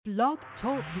Blog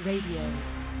Talk Radio.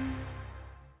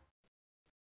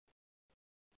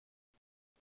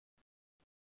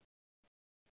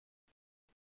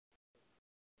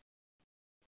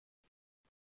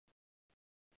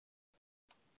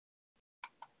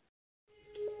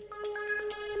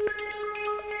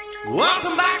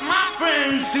 Welcome back, my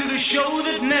friends, to the show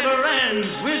that never ends.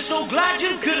 We're so glad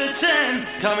you could attend.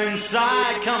 Come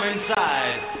inside, come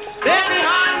inside. There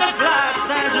behind the glass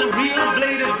stands a real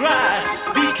blade of grass.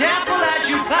 Be careful as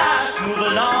you pass. Move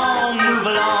along, move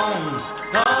along.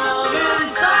 Come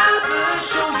inside, the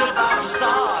show's about to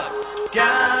start.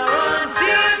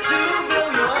 Guaranteed to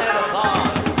blow your head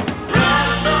apart.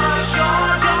 Rest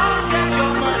assured, you'll get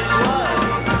your money's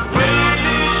worth.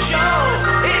 Really show,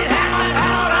 it has been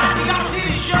held out. You gotta see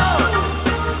the show.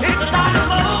 It's a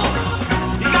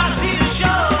dynamo. You gotta see the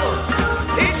show.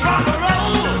 It's rock and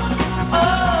roll.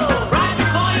 Oh, right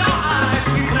before your eyes.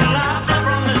 People laugh up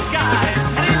from the sky.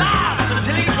 And he laughs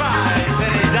until he cries.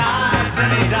 Then he dies,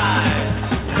 then he dies.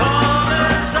 Come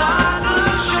inside,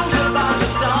 the show's about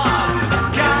to start.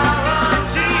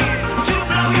 Guaranteed to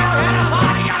blow your head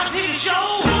apart. You gotta see the show.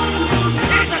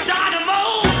 It's a dynamo.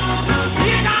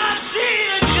 You gotta see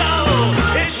the show.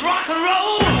 It's rock and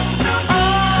roll.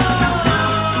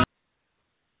 Oh.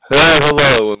 Hey,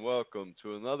 hello, and welcome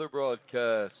to another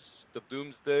broadcast of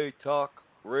Doomsday Talk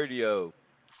Radio.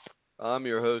 I'm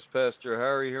your host, Pastor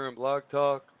Harry, here in Blog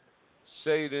Talk,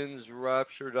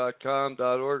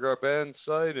 satansrapture.com.org, our band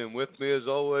site, and with me, as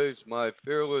always, my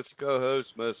fearless co-host,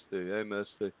 Misty. Hey,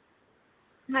 Misty.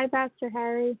 Hi, Pastor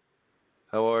Harry.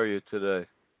 How are you today?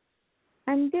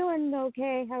 I'm doing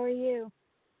okay. How are you?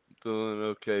 Doing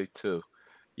okay, too.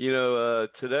 You know,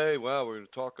 today, wow, we're going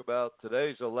to talk about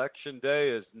today's election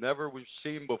day as never we've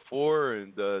seen before,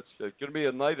 and it's going to be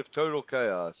a night of total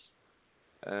chaos.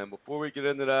 And before we get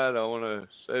into that, I want to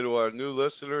say to our new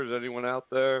listeners, anyone out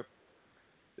there,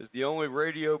 is the only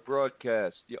radio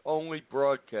broadcast, the only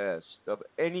broadcast of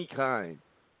any kind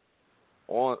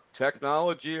on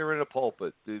technology or in a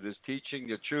pulpit that is teaching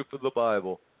the truth of the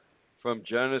Bible from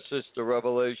Genesis to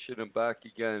Revelation and back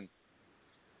again.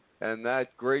 And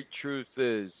that great truth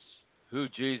is who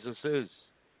Jesus is.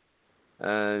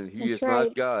 And he That's is right.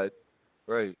 not God.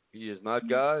 Right. He is not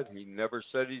God. He never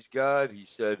said he's God. He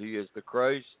said he is the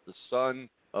Christ, the Son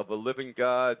of a living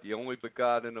God, the only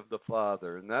begotten of the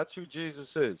Father. And that's who Jesus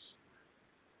is.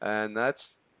 And that's,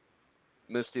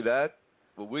 Misty, that,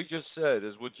 what we just said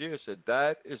is what Jesus said.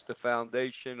 That is the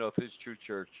foundation of his true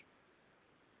church.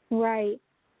 Right.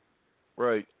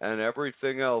 Right. And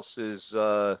everything else is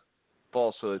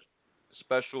falsehood,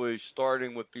 especially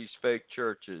starting with these fake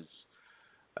churches.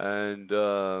 And,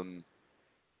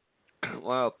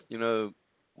 well, you know,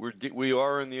 we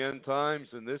are in the end times,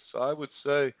 and this, I would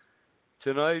say,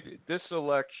 tonight, this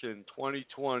election,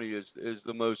 2020, is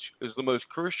the most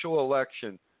crucial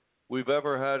election we've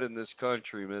ever had in this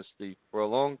country, Misty, for a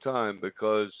long time,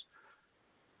 because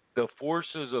the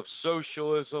forces of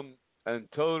socialism and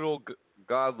total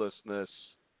godlessness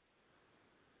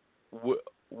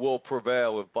will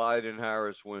prevail if Biden and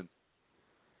Harris win.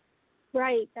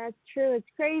 Right. That's true. It's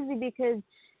crazy because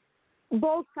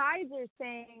both sides are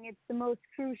saying it's the most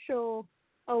crucial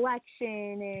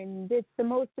election and it's the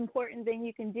most important thing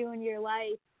you can do in your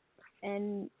life.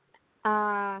 And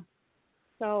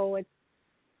so it's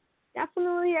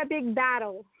definitely a big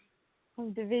battle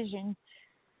of division.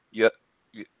 Yeah,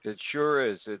 it sure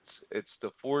is. It's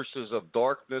the forces of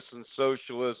darkness and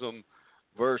socialism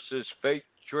versus fake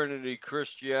Trinity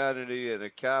Christianity and a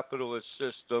capitalist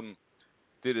system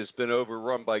that has been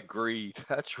overrun by greed.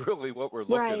 That's really what we're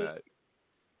looking at.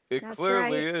 It That's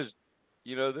clearly right. is.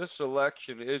 You know, this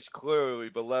election is clearly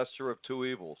the lesser of two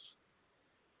evils.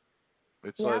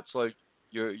 It's like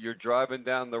you're driving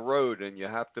down the road and you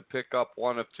have to pick up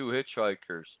one of two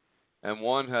hitchhikers, and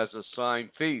one has a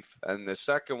signed thief and the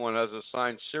second one has a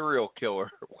signed serial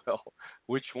killer. Well,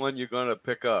 which one you going to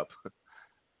pick up?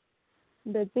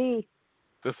 The thief.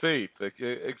 The thief,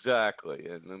 exactly,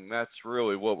 and that's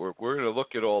really what we're going to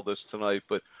look at all this tonight.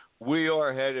 But we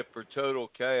are headed for total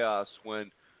chaos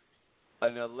when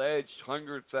an alleged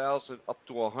 100,000, up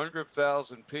to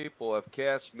 100,000 people have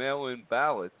cast mail-in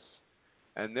ballots,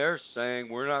 and they're saying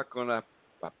we're not going to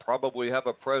probably have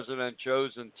a president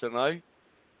chosen tonight,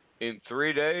 in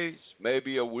 3 days,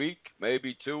 maybe a week,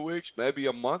 maybe 2 weeks, maybe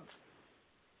a month.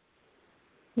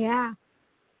 Yeah.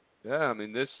 Yeah, I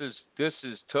mean, this is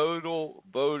total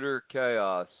voter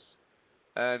chaos,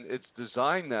 and it's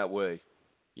designed that way,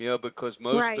 you know, because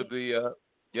most of the,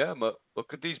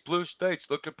 look at these blue states.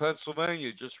 Look at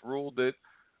Pennsylvania, just ruled that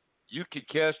you could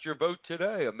cast your vote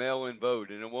today, a mail-in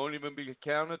vote, and it won't even be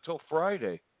counted until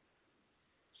Friday.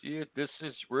 this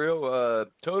is real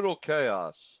total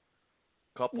chaos.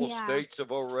 A couple of Yeah. states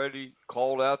have already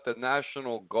called out the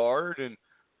National Guard, and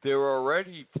they're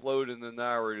already floating the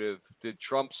narrative that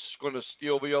Trump's going to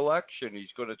steal the election.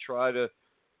 He's going to try to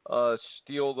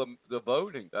steal the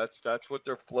voting. That's what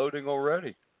they're floating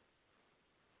already.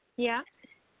 Yeah.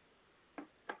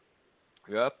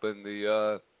 Yep, and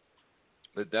the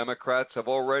Democrats have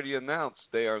already announced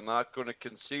they are not going to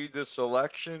concede this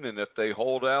election, and if they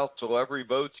hold out till every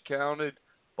vote's counted,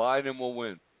 Biden will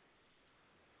win.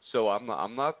 So I'm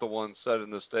not the one setting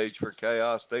the stage for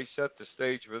chaos. They set the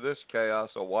stage for this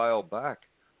chaos a while back.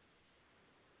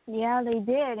 Yeah, they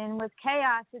did. And with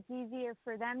chaos, it's easier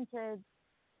for them to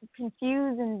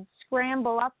confuse and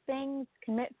scramble up things,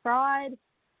 commit fraud.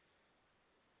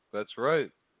 That's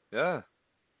right. Yeah.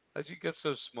 How'd you get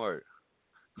so smart?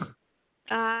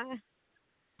 I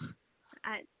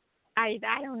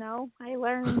don't know. I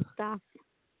learned stuff.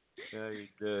 Yeah, you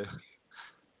did.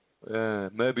 Yeah,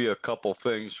 maybe a couple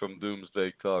things from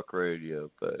Doomsday Talk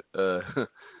Radio, but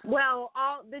Well,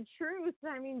 all the truth.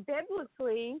 I mean,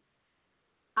 biblically,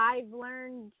 I've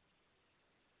learned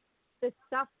the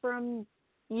stuff from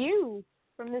you,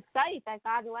 from the site that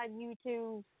God led you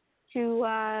to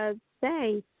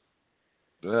say.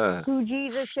 yeah. Who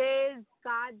Jesus is,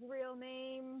 God's real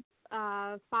name,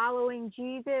 following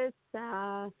Jesus,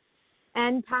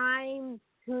 end times,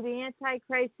 who the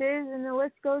Antichrist is, and the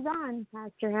list goes on,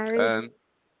 Pastor Harry. And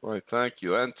right, thank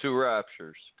you. And 2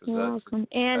 raptures, because You're that's, welcome.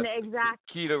 And that's exactly.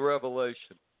 the key to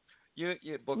Revelation.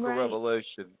 Book of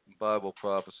Revelation, Bible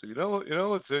prophecy. You know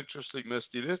what's interesting,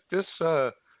 Misty? This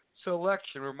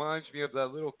selection reminds me of that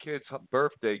little kid's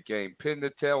birthday game, pin the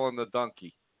tail on the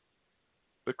donkey,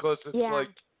 because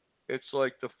it's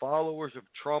like the followers of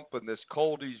Trump and this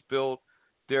cult he's built.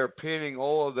 They're pinning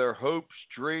all of their hopes,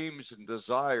 dreams, and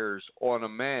desires on a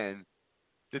man.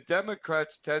 The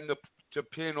Democrats tend to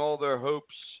pin all their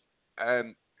hopes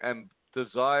and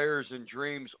desires and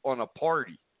dreams on a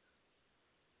party.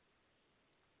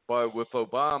 But with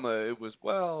Obama, it was,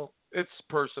 it's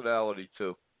personality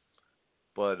too.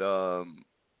 But,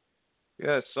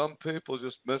 some people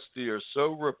just, Misty, are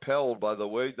so repelled by the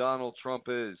way Donald Trump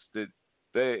is that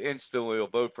they instantly will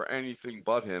vote for anything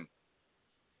but him.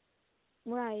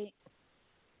 Right.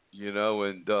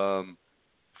 And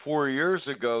 4 years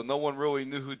ago, no one really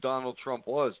knew who Donald Trump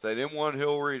was. They didn't want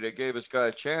Hillary. They gave this guy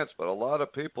a chance. But a lot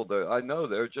of people, I know,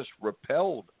 they're just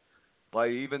repelled by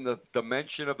even the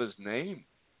mention of his name.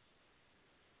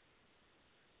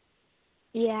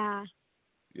 Yeah.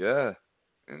 Yeah.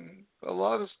 And a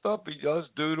lot of stuff he does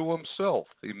do to himself.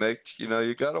 He makes, you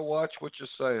got to watch what you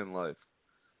say in life.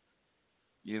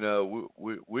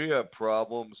 We have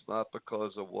problems not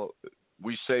because of what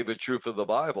we say the truth of the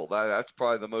Bible. That's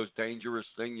probably the most dangerous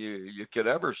thing you could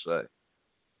ever say.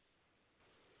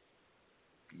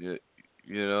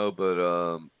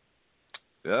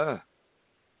 Yeah,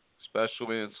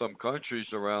 especially in some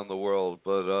countries around the world.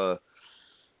 But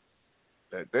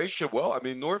they should. Well, I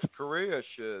mean, North Korea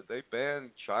should. They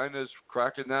banned China's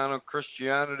cracking down on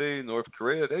Christianity. North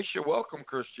Korea, they should welcome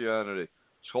Christianity.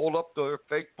 Just hold up their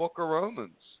fake book of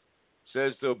Romans. It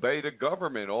says to obey the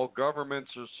government. All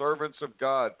governments are servants of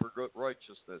God for good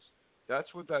righteousness.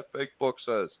 That's what that fake book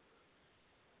says.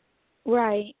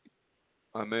 Right.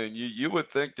 I mean, you would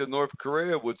think that North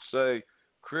Korea would say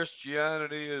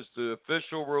Christianity is the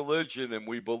official religion and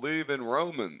we believe in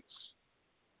Romans.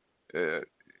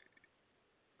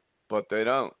 But they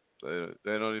don't.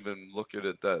 They don't even look at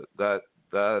it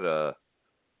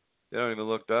they don't even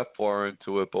look that far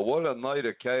into it. But what a night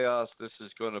of chaos this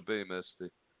is going to be,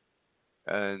 Misty.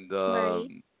 And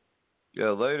Right.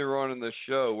 later on in the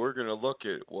show, we're going to look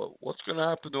at what's going to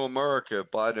happen to America if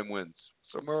Biden wins.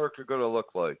 What's America going to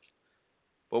look like?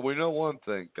 But we know one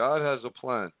thing: God has a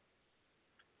plan,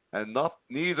 and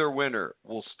neither winner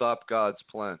will stop God's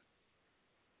plan.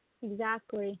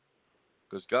 Exactly.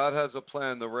 Because God has a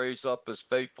plan to raise up His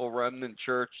faithful remnant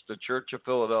church, the Church of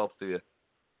Philadelphia.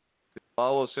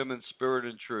 Follows Him in spirit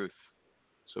and truth,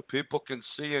 so people can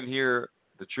see and hear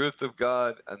the truth of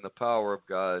God and the power of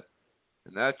God.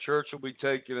 And that church will be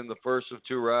taken in the first of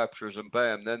 2 raptures, and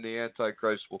bam, then the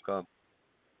Antichrist will come.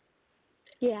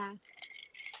 Yeah.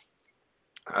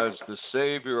 As the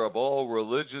Savior of all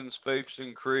religions, faiths,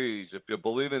 and creeds. If you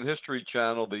believe in History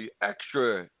Channel, the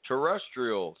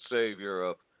extraterrestrial Savior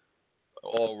of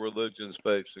all religions,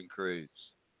 faiths, and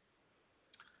creeds.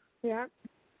 Yeah.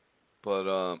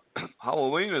 But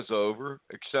Halloween is over,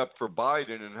 except for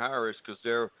Biden and Harris, because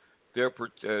they're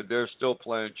still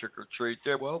playing trick or treat.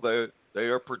 They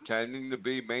are pretending to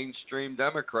be mainstream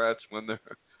Democrats when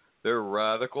they're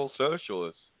radical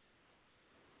socialists.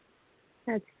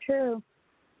 That's true.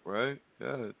 Right?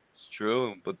 Yeah, it's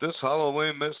true. But this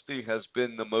Halloween, Misty, has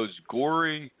been the most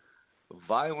gory,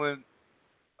 violent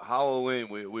Halloween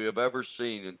we have ever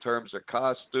seen in terms of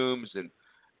costumes and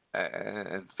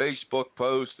Facebook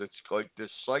posts. It's like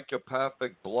this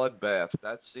psychopathic bloodbath.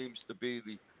 That seems to be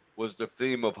was the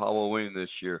theme of Halloween this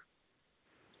year.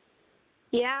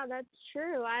 Yeah, that's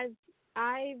true. I've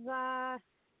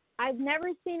never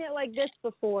seen it like this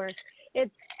before.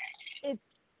 It's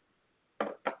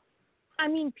I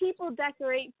mean, people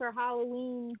decorate for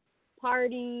Halloween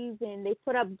parties and they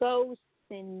put up ghosts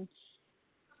and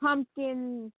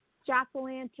pumpkins,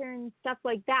 jack-o'-lanterns, stuff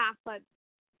like that, but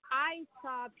I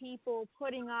saw people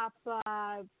putting up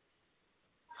cut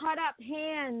up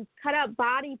hands, cut up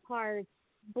body parts,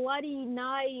 bloody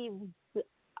knives,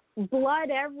 blood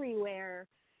everywhere.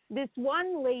 This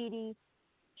one lady,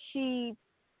 she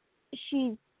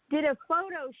did a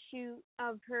photo shoot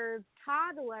of her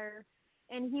toddler,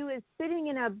 and he was sitting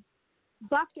in a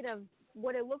bucket of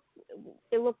what it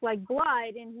looked like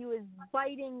blood, and he was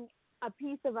biting a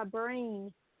piece of a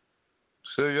brain.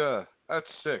 So yeah, that's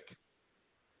sick.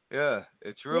 Yeah,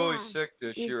 it's really sick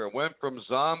this year. It went from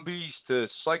zombies to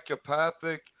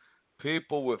psychopathic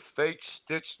people with fake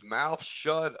stitched mouths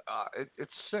shut.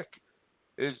 It's sick.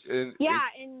 And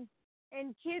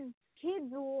kids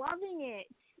loving it.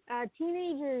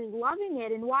 Teenagers loving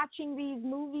it and watching these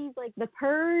movies like The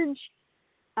Purge,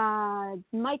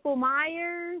 Michael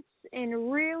Myers,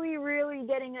 and really, really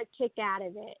getting a kick out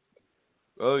of it.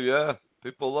 Oh yeah,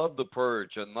 people love The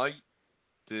Purge. A night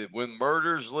when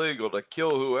murder's legal to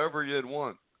kill whoever you'd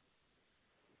want.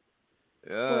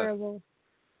 Yeah. Horrible.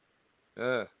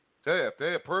 Yeah. Tell you, if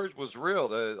the purge was real,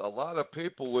 a lot of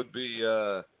people would be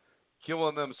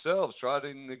killing themselves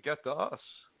trying to get to us.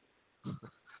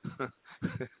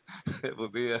 It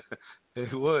would be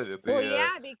it would. It'd be,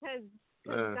 because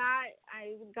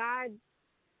God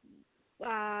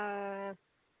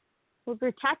will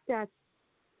protect us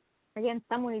against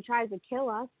someone who tries to kill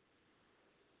us.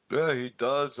 Yeah, he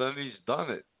does, and he's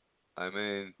done it. I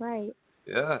mean, right.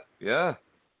 Yeah.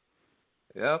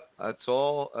 Yep, that's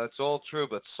all true.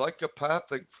 But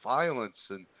psychopathic violence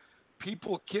and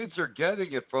kids are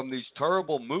getting it from these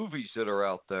terrible movies that are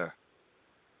out there.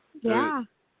 Yeah.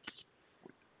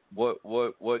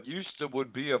 What used to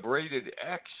would be a rated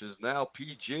X is now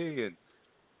PG and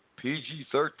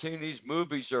PG-13. These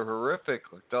movies are horrific,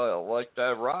 like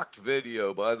that Rock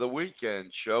video by The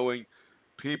Weeknd showing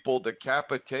people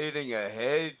decapitating a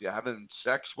head, having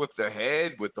sex with the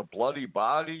head, with the bloody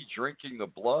body, drinking the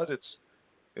blood.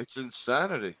 It's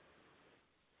insanity.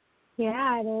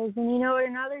 Yeah, it is. And you know what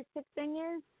another sick thing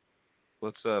is?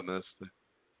 What's that, mister?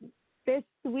 This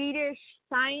Swedish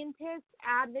scientist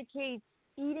advocates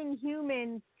eating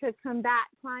humans to combat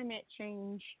climate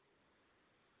change.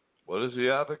 What does he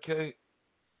advocate?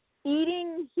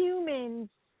 Eating humans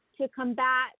to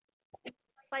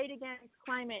fight against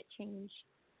climate change.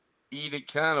 Eating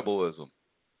cannibalism.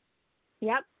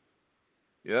 Yep.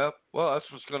 Well,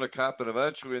 that's what's going to happen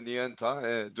eventually in the end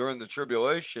time. During the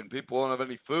tribulation, people won't have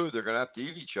any food. They're going to have to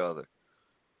eat each other.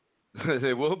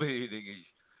 They will be eating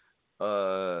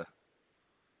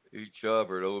each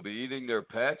other. They'll be eating their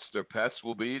pets. Their pets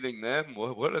will be eating them.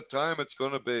 What a time it's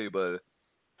going to be. But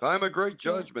time of great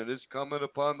judgment is coming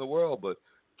upon the world. But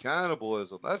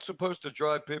cannibalism, that's supposed to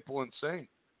drive people insane.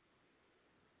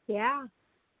 Yeah.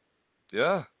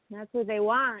 Yeah. That's what they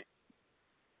want.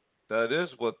 That is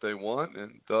what they want.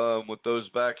 And with those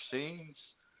vaccines,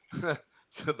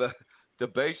 the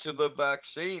base of the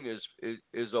vaccine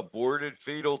is aborted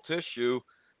fetal tissue.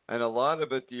 And a lot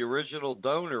of it, the original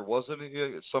donor wasn't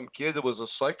some kid that was a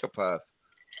psychopath.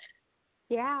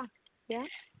 Yeah.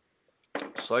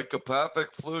 Psychopathic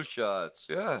flu shots.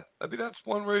 Yeah. I mean, that's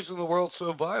one reason the world's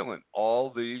so violent.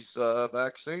 All these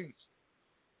vaccines.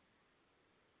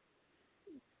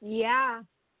 Yeah.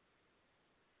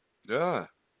 Yeah.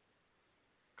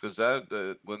 Because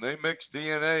when they mix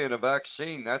DNA in a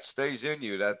vaccine, that stays in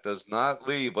you. That does not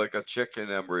leave like a chicken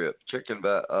embryo,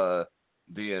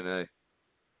 DNA.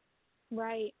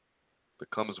 Right.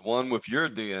 Becomes one with your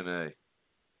DNA.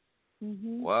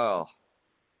 Mm-hmm. Wow.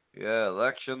 Yeah,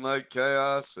 election night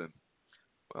chaos. And,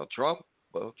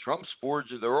 Trump's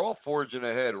forging. They're all forging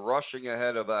ahead, rushing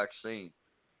ahead a vaccine.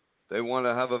 They want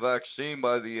to have a vaccine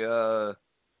by the...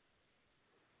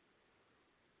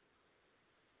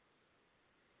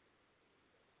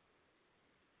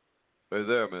 Right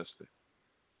there, mister.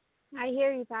 I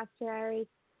hear you, Pastor Harry.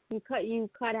 You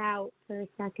cut out for a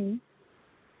second.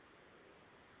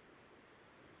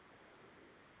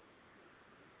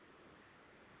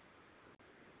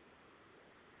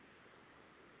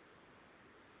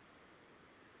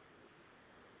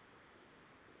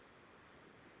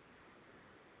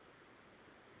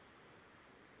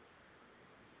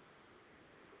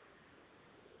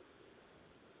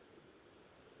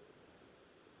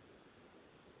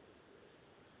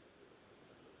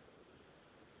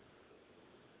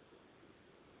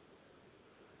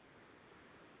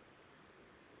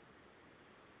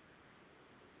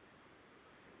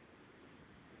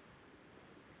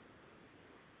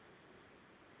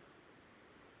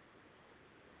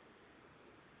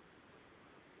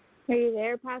 Are you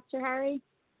there, Pastor Harry?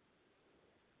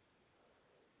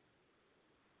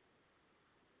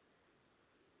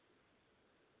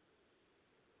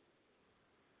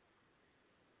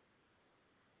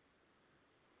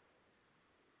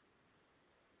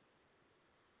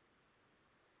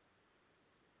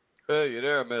 Hey, you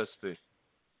there, Misty?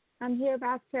 I'm here,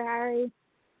 Pastor Harry.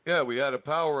 Yeah, we had a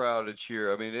power outage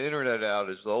here. I mean, internet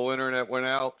outage. The whole internet went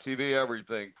out, TV,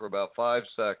 everything for about 5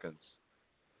 seconds.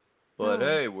 But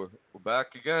hey, we're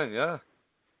back again. Yeah,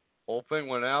 whole thing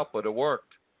went out, but it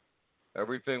worked.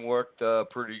 Everything worked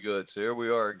pretty good. So here we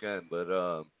are again.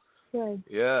 But Good.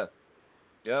 yeah,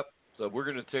 yep. So we're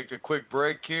gonna take a quick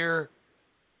break here,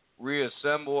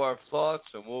 reassemble our thoughts,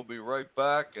 and we'll be right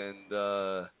back.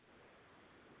 And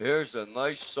here's a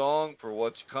nice song for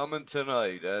what's coming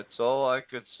tonight. That's all I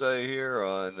could say here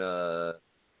on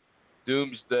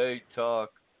Doomsday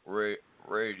Talk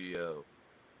Radio.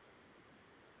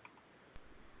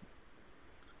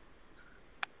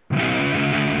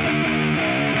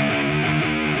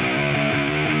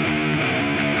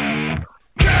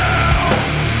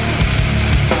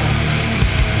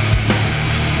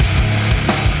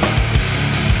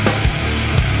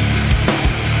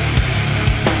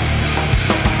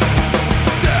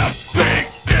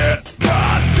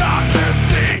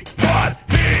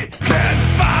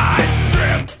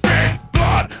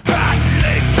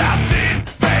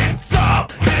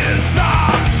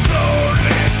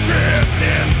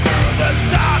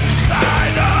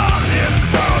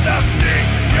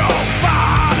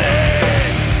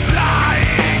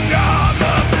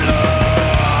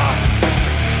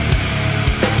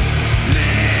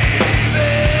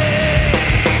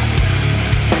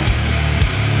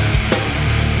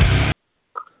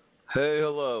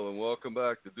 Welcome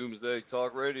back to Doomsday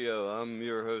Talk Radio. I'm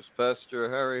your host, Pastor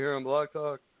Harry, here on Blog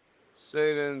Talk,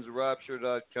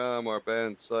 SatansRapture.com, our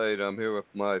band site. I'm here with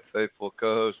my faithful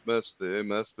co-host, Misty. Hey,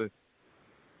 Misty.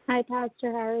 Hi,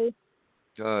 Pastor Harry.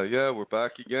 Yeah, we're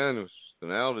back again. It was just an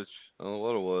outage. I don't know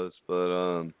what it was,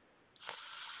 but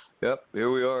yep,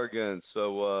 here we are again.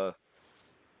 So,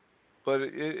 but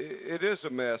it is a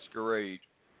masquerade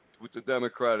with the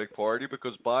Democratic Party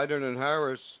because Biden and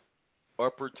Harris are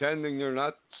pretending they're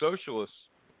not socialists.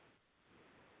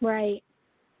 Right.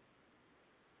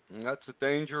 And that's a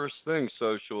dangerous thing,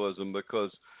 socialism,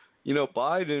 because, you know,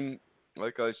 Biden,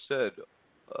 like I said,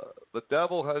 the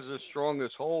devil has the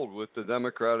strongest hold with the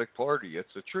Democratic Party.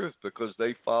 It's the truth, because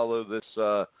they follow this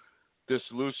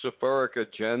Luciferic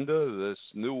agenda, this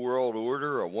New World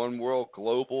Order, a one world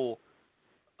global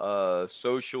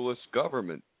socialist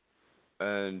government.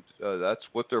 And that's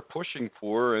what they're pushing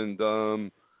for,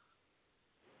 and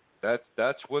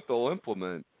that's what they'll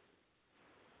implement.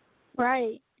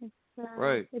 Right.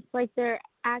 Right. It's like they're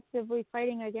actively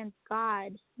fighting against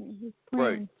God and His plan.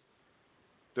 Right.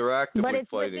 They're actively but it's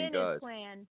fighting within God. His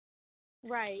plan.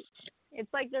 Right.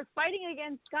 It's like they're fighting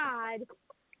against God,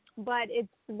 but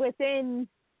it's within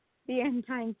the end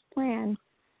times plan.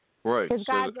 Right. Because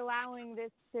God's allowing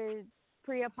this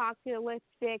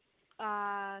pre-apocalyptic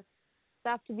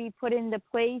stuff to be put into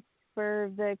place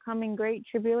for the coming Great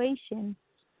Tribulation.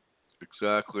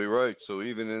 Exactly right. So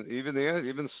even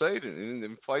Satan,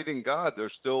 in fighting God,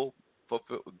 they're still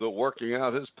working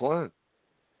out his plan.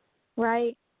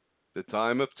 Right. The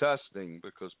time of testing,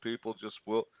 because people just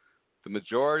will. The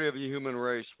majority of the human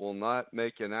race will not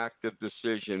make an active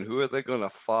decision. Who are they going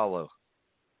to follow?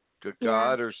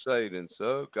 God or Satan?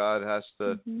 So God has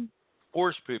to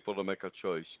force people to make a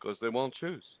choice because they won't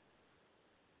choose.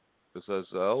 Because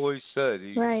as I always said,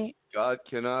 God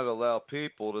cannot allow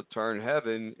people to turn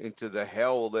heaven into the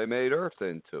hell they made earth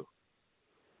into.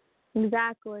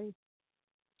 Exactly.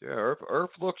 Yeah, earth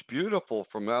looks beautiful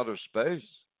from outer space.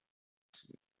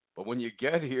 But when you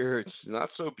get here, it's not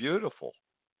so beautiful.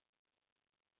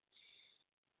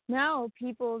 No,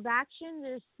 people's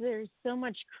actions, there's so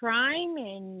much crime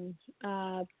and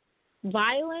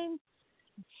violence,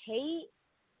 hate.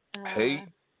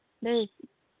 There's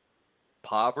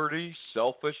poverty,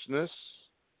 selfishness.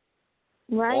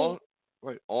 Right.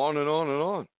 On and on and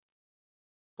on.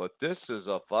 But this is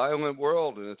a violent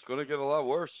world, and it's going to get a lot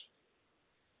worse.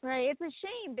 Right. It's a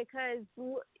shame because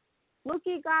look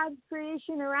at God's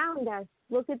creation around us.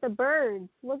 Look at the birds.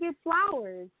 Look at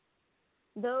flowers.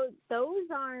 Those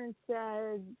aren't.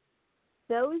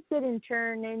 Those didn't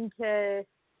turn into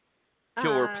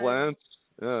killer plants.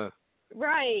 Yeah.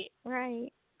 Right.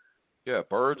 Right. Yeah,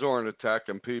 birds aren't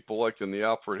attacking people like in the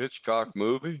Alfred Hitchcock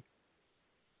movie.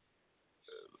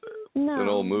 No. An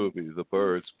old movie, The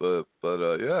Birds, but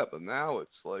now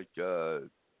it's like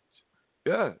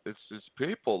it's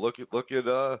people. Look at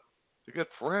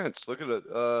France. Look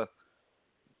at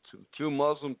two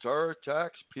Muslim terror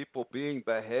attacks, people being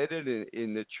beheaded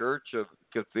in the Church of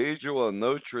Cathedral of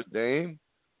Notre Dame,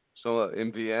 so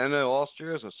in Vienna,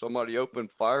 Austria, so somebody opened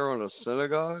fire on a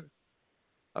synagogue.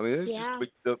 I mean, it's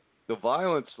just the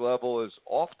violence level is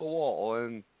off the wall,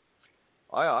 and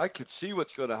I could see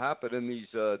what's going to happen in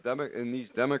these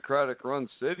Democratic-run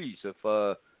cities if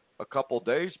a couple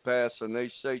days pass and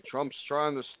they say Trump's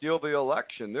trying to steal the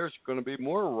election. There's going to be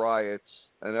more riots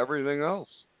and everything else.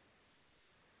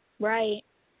 Right.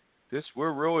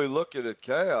 We're really looking at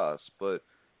chaos, but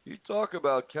you talk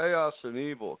about chaos and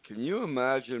evil. Can you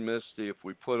imagine, Misty, if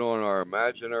we put on our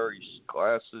imaginary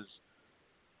glasses,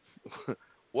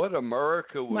 what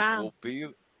America will be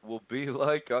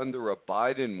like under a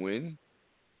Biden win?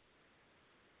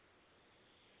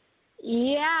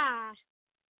 Yeah,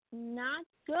 not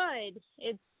good.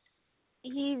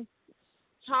 He's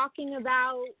talking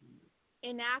about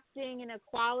enacting an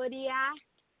Equality Act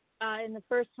in the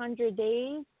first 100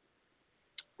 days,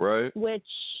 right? Which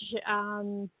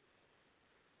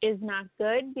is not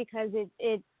good because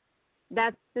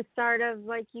that's the start of,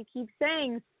 like you keep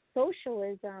saying,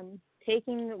 socialism,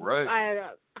 taking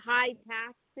high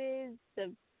taxes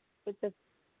with the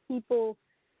people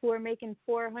who are making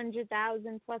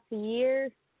 $400,000 plus a year.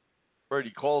 Right,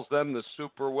 he calls them the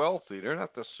super wealthy. They're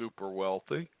not the super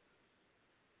wealthy.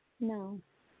 No.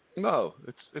 No,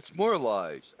 it's more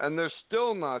lies, and they're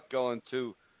still not going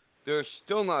to pay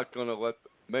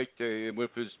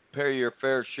your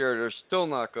fair share. They're still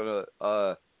not going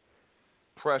to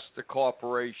press the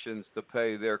corporations to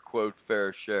pay their quote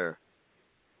fair share.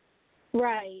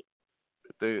 Right.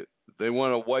 They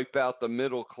want to wipe out the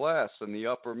middle class and the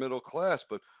upper middle class,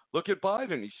 but look at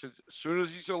Biden. He says as soon as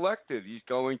he's elected, he's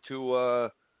going to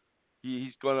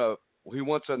he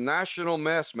wants a national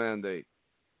mask mandate.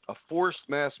 A forced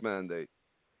mask mandate.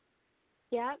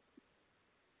 Yep.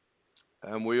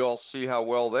 And we all see how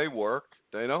well they work.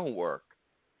 They don't work.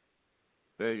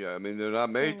 They're not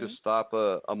made to stop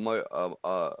a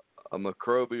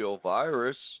microbial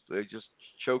virus. They just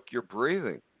choke your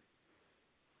breathing.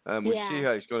 And we see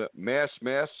how he's going to mask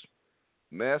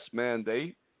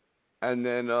mandate. And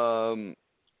then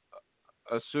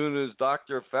as soon as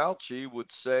Dr. Fauci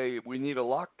would say we need a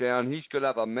lockdown, he's going to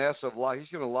have a massive he's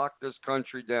going to lock this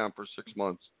country down for 6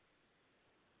 months.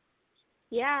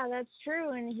 Yeah, that's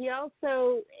true. And he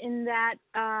also, in that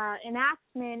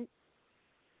enactment,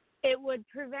 it would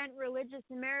prevent religious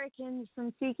Americans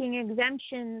from seeking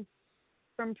exemptions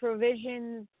from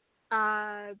provisions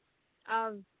of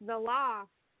the law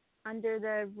under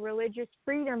the Religious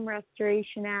Freedom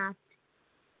Restoration Act.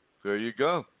 There you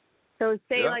go. So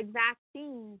say like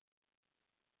vaccines.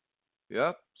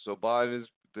 Yep. So Biden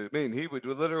he would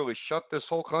literally shut this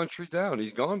whole country down.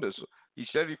 He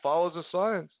said he follows the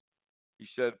science. He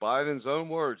said Biden's own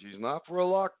words. He's not for a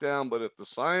lockdown, but if the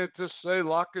scientists say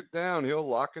lock it down, he'll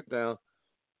lock it down.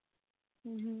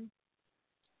 Mm-hmm.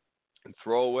 And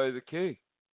throw away the key.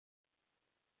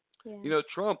 Yeah. You know,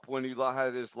 Trump, when he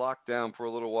had his lockdown for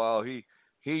a little while, he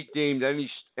deemed any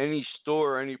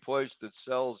store, any place that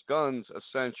sells guns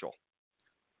essential.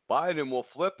 Biden will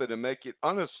flip it and make it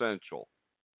unessential.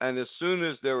 And as soon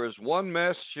as there is one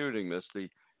mass shooting,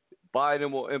 Misty,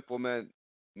 Biden will implement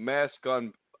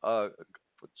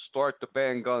start to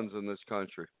ban guns in this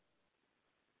country.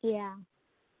 Yeah.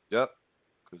 Yep.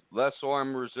 Because less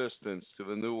armed resistance to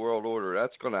the New World Order.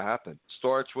 That's going to happen.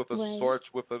 Starts with an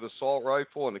assault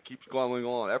rifle, and it keeps going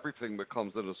on. Everything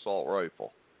becomes an assault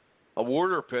rifle. A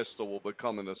water pistol will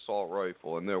become an assault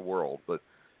rifle in their world. But,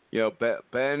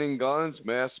 banning guns,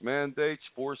 mass mandates,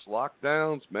 forced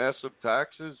lockdowns, massive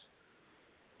taxes.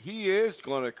 He is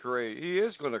going to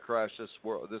crash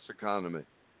this economy.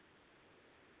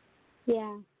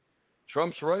 Yeah.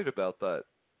 Trump's right about that.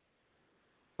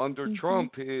 Under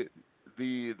Trump, the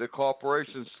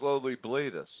corporations slowly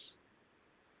bleed us.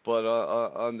 But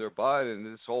under Biden,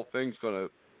 this whole thing's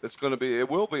it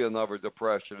will be another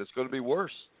depression. It's going to be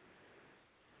worse.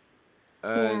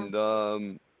 And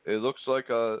it looks like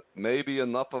maybe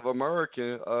enough of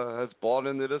America has bought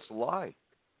into this lie.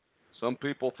 Some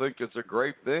people think it's a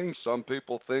great thing. Some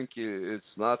people think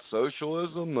it's not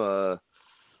socialism.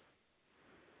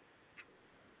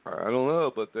 I don't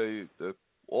know, but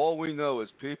all we know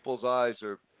is people's eyes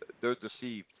they're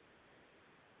deceived.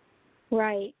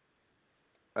 Right.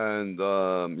 And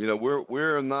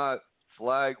we're not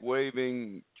flag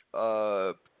waving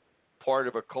part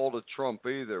of a cult of Trump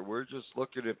either. We're just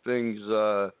looking at things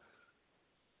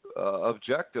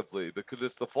objectively, because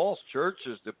it's the false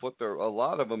churches that a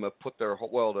lot of them have put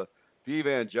the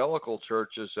evangelical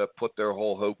churches have put their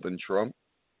whole hope in Trump.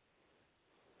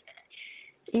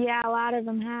 Yeah, a lot of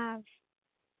them have.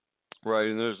 Right,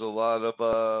 and there's a lot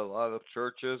of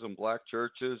churches and black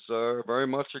churches are very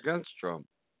much against Trump.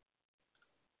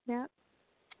 Yeah.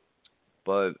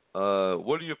 But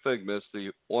what do you think,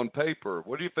 Misty? On paper,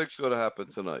 what do you think's going to happen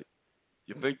tonight?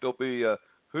 You think there'll be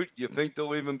who? You think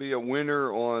there'll even be a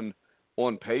winner on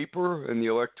paper in the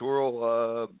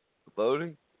electoral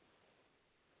voting?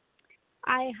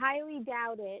 I highly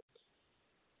doubt it.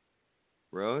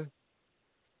 Really?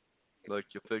 Like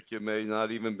you think you may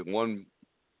not even be one?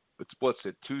 It's what's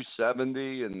it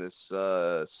 270 in this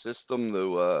system? The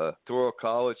electoral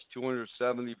college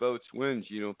 270 votes wins.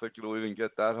 You don't think it'll even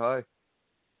get that high?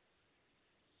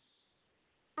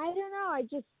 I don't know. I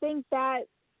just think that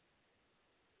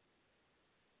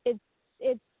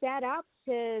it's set up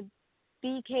to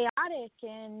be chaotic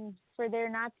and for there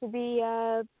not to be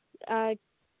a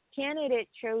candidate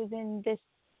chosen this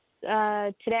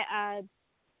tonight.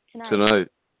 Tonight.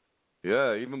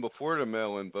 Yeah, even before the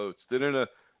mail-in votes. Didn't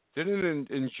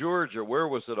in Georgia, where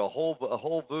was it? A whole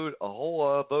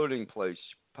voting place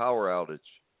power outage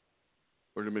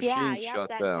where the machine shut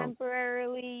that down.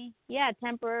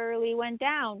 temporarily went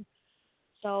down.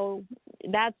 So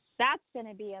that's going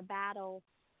to be a battle.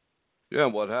 Yeah,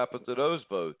 what happened to those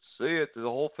votes? See, the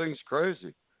whole thing's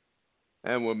crazy.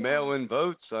 And with mail-in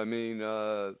votes, I mean,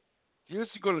 this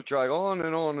is going to drag on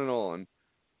and on and on.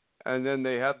 And then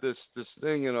they have this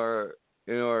thing in our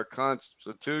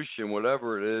Constitution,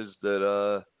 whatever it is,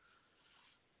 that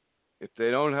if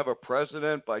they don't have a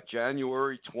president by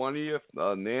January 20th,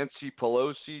 Nancy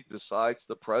Pelosi decides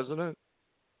the president.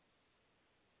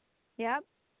 Yep.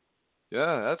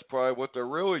 Yeah, that's probably what they're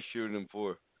really shooting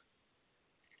for.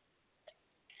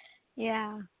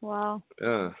 Yeah, well.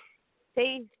 Yeah.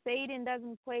 Satan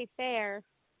doesn't play fair.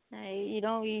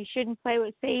 You shouldn't play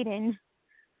with Satan.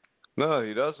 No,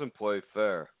 he doesn't play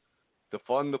fair.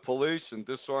 Defund the police and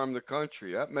disarm the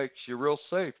country. That makes you real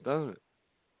safe, doesn't it?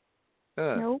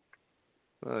 Yeah. Nope.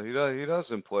 No, he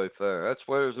doesn't play fair. That's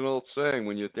why there's an old saying: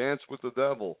 when you dance with the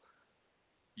devil,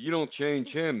 you don't change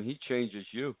him; he changes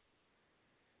you.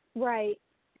 Right.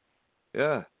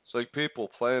 Yeah, it's like people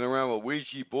playing around with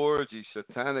Ouija boards, these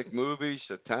satanic movies,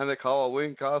 satanic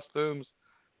Halloween costumes.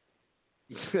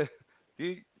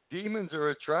 Demons are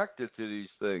attracted to these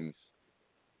things.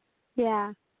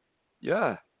 Yeah.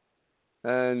 Yeah,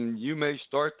 and you may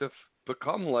start to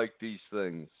become like these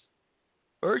things.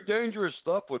 Very dangerous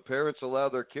stuff when parents allow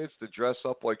their kids to dress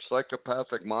up like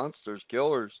psychopathic monsters,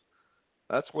 killers.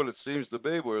 That's what it seems to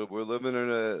be. We're living in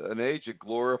an age that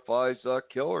glorifies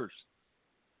killers.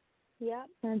 Yep,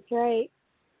 that's right.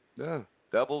 Yeah,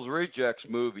 Devil's Rejects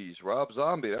movies, Rob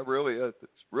Zombie. It's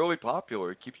really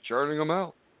popular. It keeps churning them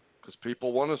out because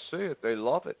people want to see it. They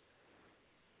love it.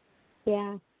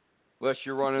 Yeah. Unless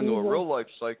you run into a real life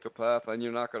psychopath, and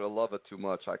you're not going to love it too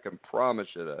much. I can promise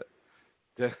you that.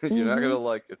 You're not going to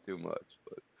like it too much.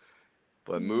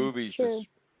 But movies,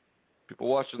 people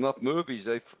watch enough movies,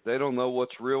 they don't know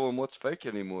what's real and what's fake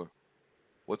anymore.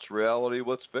 What's reality,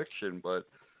 what's fiction. But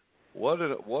what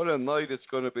a night it's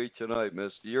going to be tonight,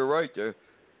 Misty. You're right.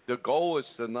 The goal is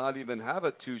to not even have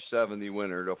a 270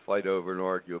 winner to fight over and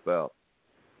argue about.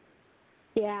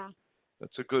 Yeah.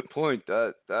 That's a good point.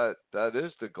 That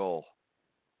is the goal.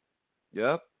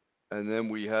 Yep. And then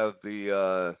we have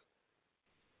the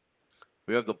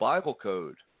Bible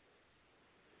code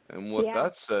and what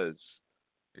that says.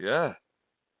 Yeah.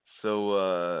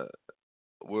 So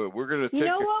we're gonna take. You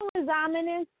know what was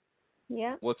ominous?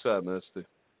 Yeah. What's that, Misty?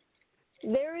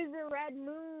 There is a red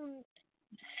moon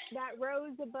that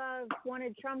rose above one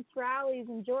of Trump's rallies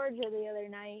in Georgia the other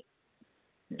night.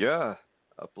 Yeah.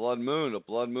 A blood moon. A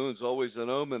blood moon's always an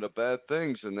omen of bad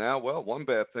things. And now, well, one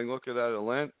bad thing. Look at that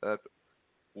Atlanta.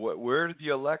 Where did the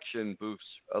election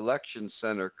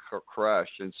center crash?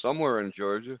 And somewhere in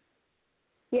Georgia.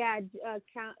 Yeah,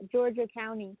 Georgia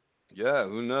County. Yeah,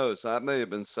 who knows? That may have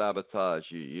been sabotage.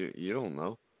 You don't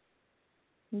know.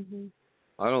 Mhm.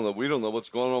 I don't know. We don't know what's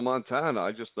going on in Montana.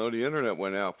 I just know the internet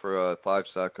went out for 5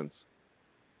 seconds.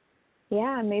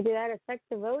 Yeah, maybe that affects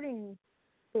the voting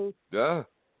booth. Yeah,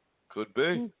 could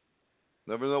be.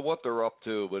 Never know what they're up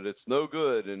to, but it's no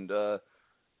good. And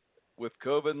with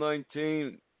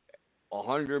COVID-19,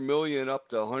 100 million up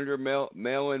to 100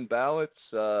 mail-in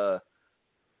ballots,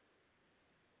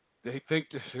 they think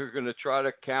that they're going to try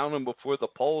to count them before the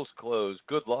polls close.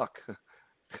 Good luck.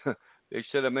 They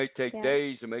said it may take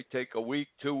days, it may take a week,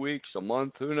 2 weeks, a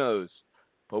month, who knows.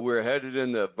 But we're headed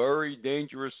into very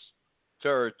dangerous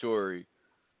territory.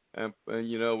 And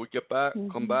you know, we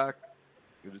come back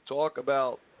to talk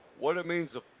about what it means.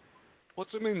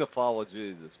 What's it mean to follow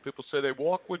Jesus? People say they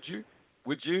walk with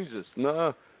Jesus.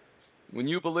 No, When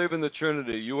you believe in the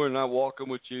Trinity, you are not walking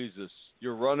with Jesus.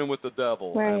 You're running with the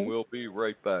devil, Right. and we'll be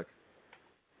right back.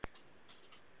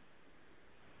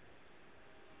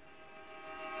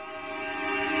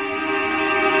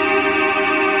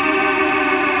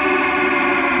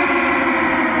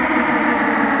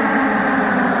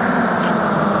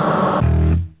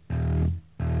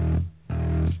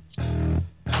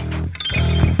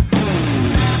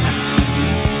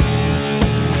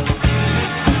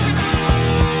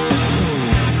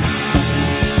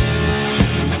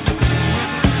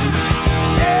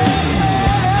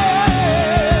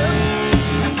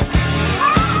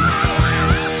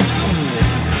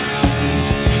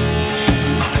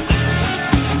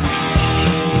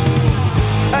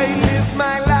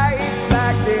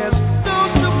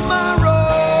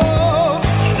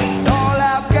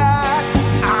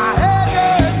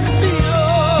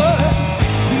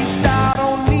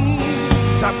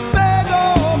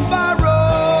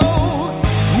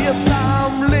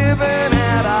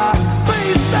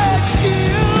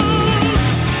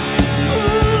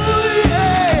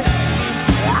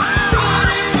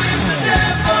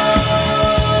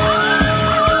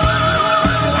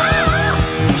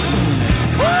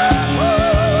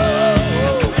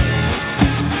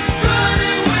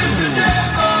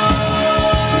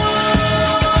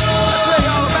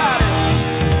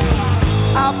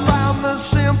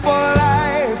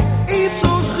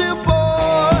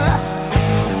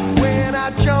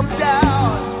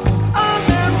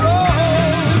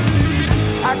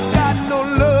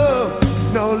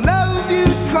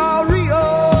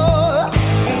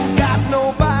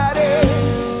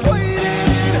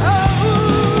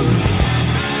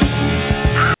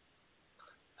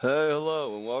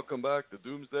 Welcome back to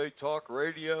Doomsday Talk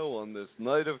Radio on this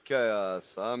night of chaos.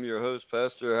 I'm your host,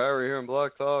 Pastor Harry, here in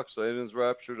Black Talk,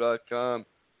 SatansRapture.com.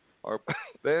 Our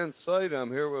band site, I'm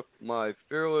here with my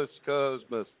fearless co-host,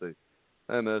 Misty.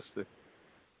 Hi, Misty.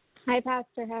 Hi,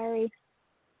 Pastor Harry.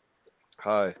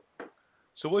 Hi.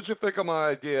 So what'd you think of my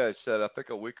idea I said, I think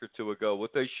a week or two ago?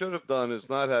 What they should have done is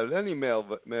not had any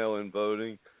mail-in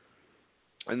voting,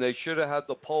 and they should have had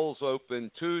the polls open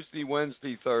Tuesday,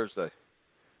 Wednesday, Thursday.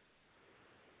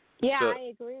 Yeah, So, I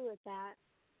agree with that.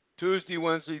 Tuesday,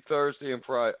 Wednesday, Thursday, and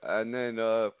Friday, and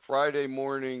then Friday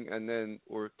morning, and then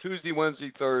or Tuesday,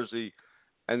 Wednesday, Thursday,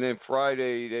 and then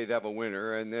Friday they'd have a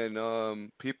winner, and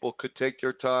then people could take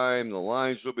their time. The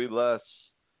lines would be less.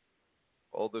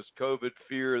 All this COVID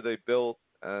fear they built,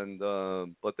 and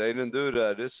but they didn't do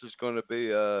that. This is going to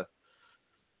be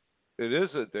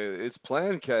it's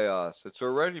planned chaos. It's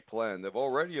already planned. They've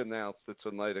already announced it's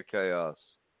a night of chaos.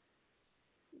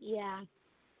 Yeah.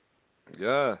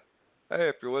 Yeah. Hey,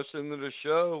 if you're listening to the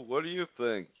show, what do you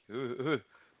think? Who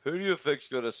do you think's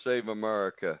going to save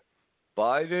America?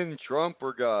 Biden, Trump,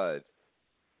 or God?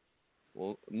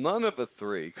 Well, none of the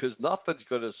three, because nothing's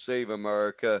going to save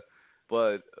America,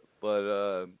 but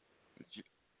God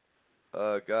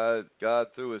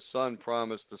through His Son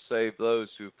promised to save those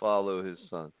who follow His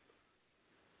Son.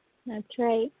 That's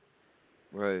right.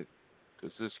 Right,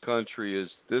 because this country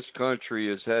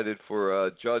is headed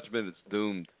for judgment. It's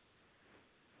doomed.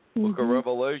 Book of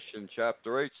Revelation,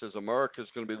 chapter 8 says America's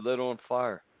going to be lit on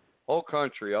fire. Whole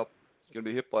country up. It's going to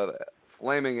be hit by the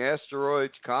flaming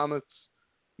asteroids, comets,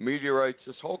 meteorites.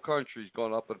 This whole country's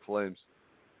going up in flames.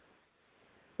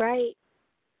 Right.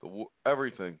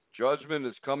 Everything. Judgment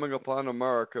is coming upon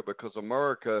America because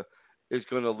America is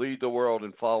going to lead the world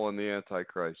in following the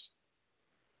Antichrist.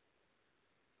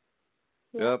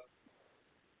 Yep.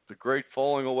 The great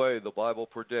falling away, the Bible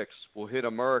predicts, will hit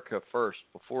America first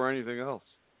before anything else.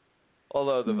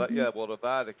 Although the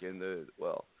Vatican,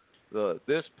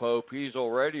 this Pope, he's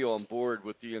already on board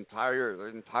with the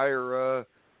entire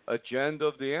agenda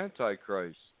of the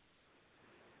Antichrist.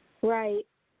 Right.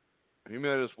 He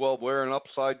might as well wear an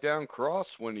upside down cross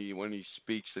when he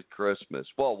speaks at Christmas.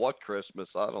 Well, what Christmas?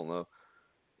 I don't know.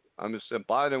 I'm just saying,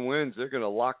 Biden wins. They're going to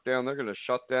lock down. They're going to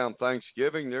shut down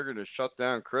Thanksgiving. They're going to shut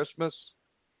down Christmas.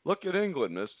 Look at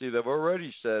England, Misty. They've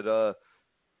already said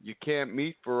you can't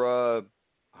meet for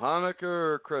Hanukkah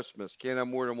or Christmas. Can't have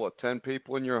more than 10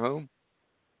 people in your home?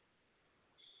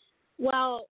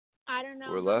 Well, I don't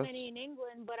know or how less? many in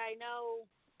England, but I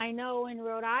know in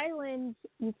Rhode Island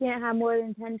you can't have more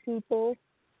than 10 people.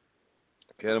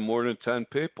 Can't have more than 10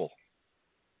 people.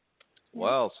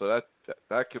 Wow, so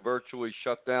that could virtually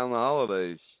shut down the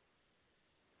holidays.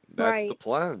 That's the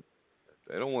plan.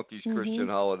 They don't want these Christian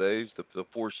holidays, the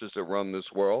forces that run this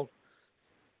world.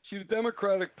 See, the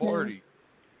Democratic Party,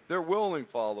 they're willing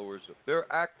followers,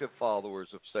 they're active followers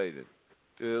of Satan.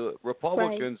 The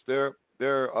Republicans, they're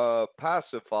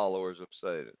passive followers of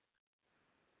Satan.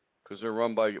 because they're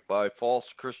run by false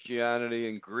Christianity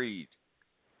and greed.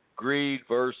 Greed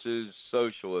versus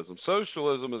socialism.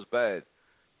 Socialism is bad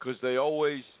because they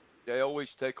always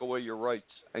take away your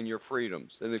rights and your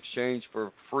freedoms in exchange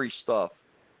for free stuff.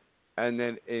 And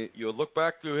then you look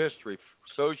back through history,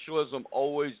 socialism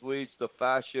always leads to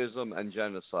fascism and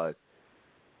genocide.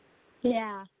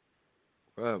 Yeah.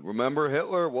 Remember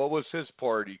Hitler? What was his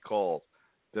party called?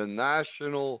 The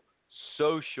National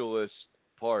Socialist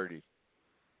Party.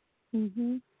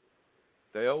 Mhm.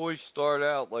 They always start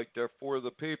out like they're for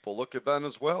the people. Look at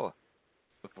Venezuela.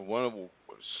 One of a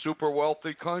super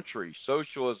wealthy country.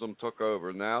 Socialism took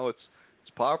over. Now it's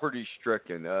poverty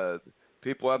stricken.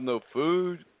 People have no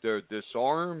food. They're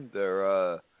disarmed.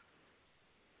 Their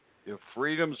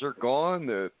freedoms are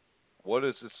gone. What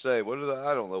does it say?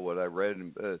 I don't know what I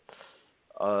read.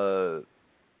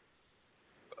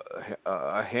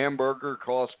 A hamburger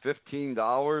costs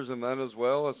 $15 in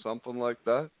Venezuela, something like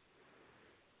that.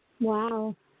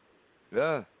 Wow.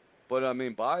 Yeah, but I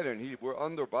mean Biden. We're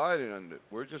under Biden, and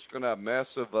we're just going to have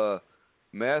massive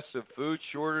food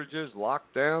shortages,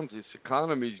 lockdowns. This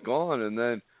economy's gone, and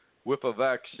then with a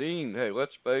vaccine, hey,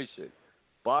 let's face it,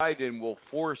 Biden will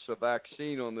force a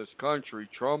vaccine on this country.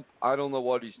 Trump, I don't know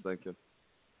what he's thinking.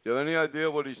 Do you have any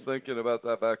idea what he's thinking about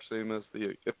that vaccine?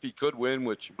 If he could win,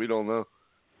 which we don't know.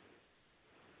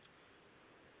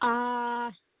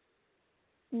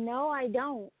 No, I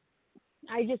don't.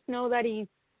 I just know that he's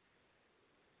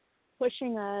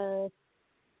pushing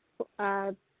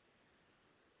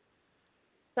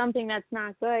something that's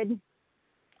not good.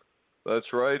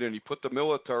 That's right, and he put the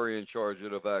military in charge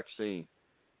of the vaccine,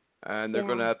 and they're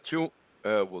going to have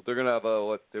they're going to have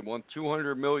they want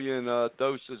 200 million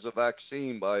doses of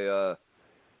vaccine by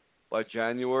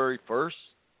January 1st.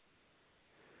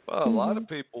 Well, a lot of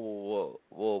people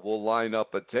will line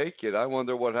up and take it. I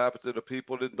wonder what happens to the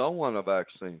people that don't want a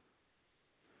vaccine.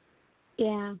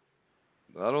 Yeah.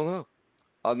 I don't know.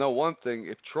 I know one thing.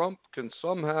 If Trump can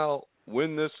somehow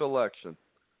win this election,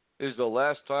 is the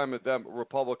last time that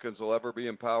Republicans will ever be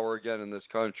in power again in this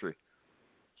country.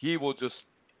 He will just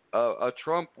a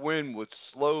Trump win would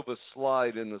slow the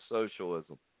slide into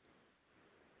socialism.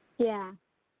 Yeah.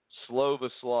 Slow the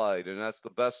slide, and that's the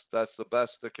best that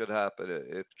could happen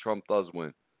if Trump does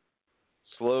win.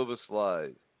 Slow the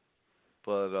slide.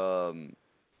 But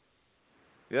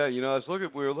yeah, we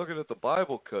were looking at the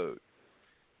Bible code,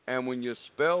 and when you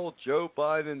spell Joe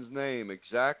Biden's name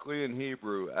exactly in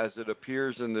Hebrew as it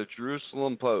appears in the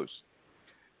Jerusalem Post,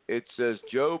 it says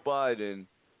Joe Biden,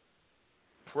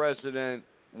 president,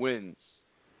 wins.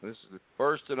 This is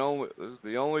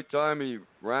the only time he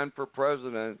ran for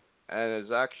president and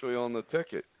is actually on the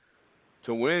ticket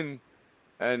to win.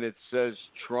 And it says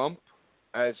Trump,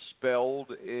 as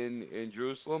spelled in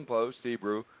Jerusalem Post,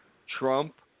 Hebrew,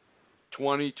 Trump,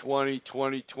 2020,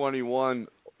 2021,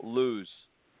 lose.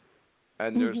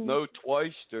 And there's no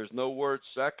twice, there's no word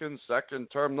second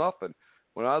term, nothing.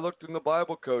 When I looked in the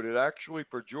Bible code, it actually,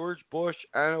 for George Bush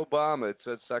and Obama, it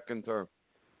said second term.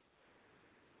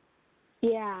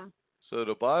 Yeah. So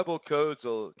the Bible code's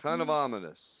kind of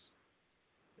ominous.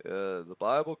 The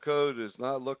Bible code is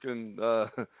not looking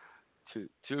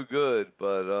too good,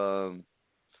 but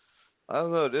I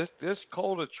don't know. This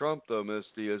cult of Trump, though,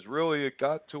 Misty, has really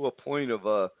got to a point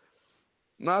of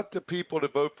not the people to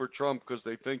vote for Trump because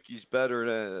they think he's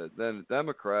better than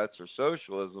Democrats or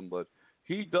socialism, but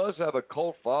he does have a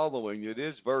cult following. It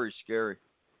is very scary.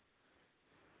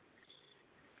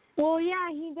 Well, yeah,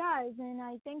 he does, and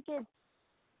I think it's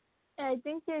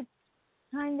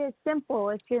kind of simple.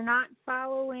 If you're not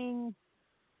following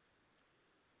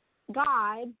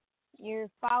God, you're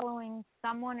following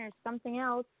someone or something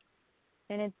else,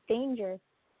 and it's dangerous.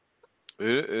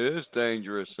 It is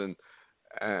dangerous, and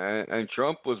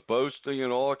Trump was boasting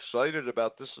and all excited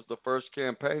about this is the first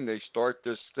campaign. They start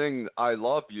this thing, I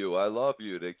love you,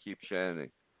 they keep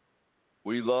chanting.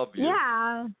 We love you.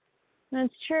 Yeah,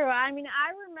 that's true. I mean,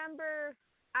 I remember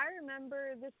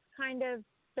this kind of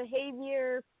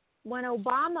behavior when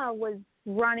Obama was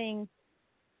running.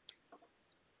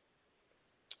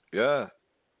 Yeah.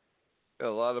 A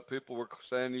lot of people were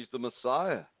saying he's the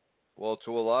Messiah. Well,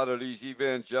 to a lot of these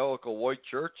evangelical white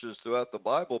churches throughout the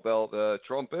Bible Belt,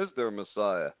 Trump is their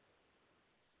Messiah.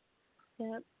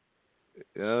 Yep.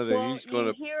 Yeah, he's going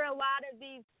to hear a lot of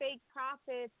these fake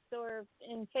prophets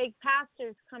and fake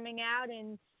pastors coming out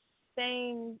and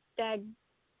saying that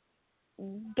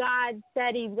God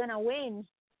said he's going to win.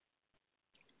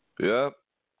 Yep.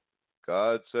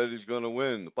 God said he's going to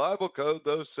win. The Bible code,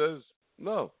 though, says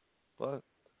no. But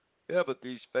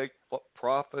these fake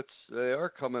prophets, they are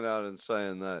coming out and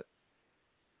saying that.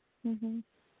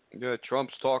 Yeah,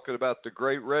 Trump's talking about the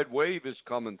great red wave is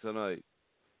coming tonight.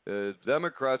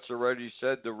 Democrats already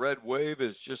said the red wave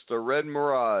is just a red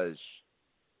mirage.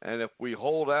 And if we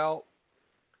hold out,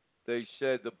 they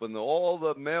said that when all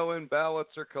the mail-in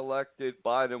ballots are collected,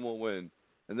 Biden will win.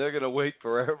 And they're going to wait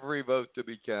for every vote to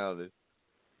be counted.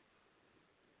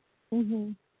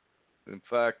 Mhm. In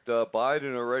fact,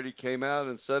 Biden already came out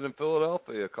and said in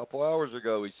Philadelphia a couple hours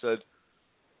ago, he said,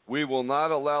 we will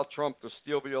not allow Trump to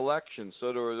steal the election.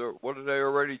 So what are they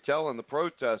already telling the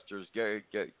protesters?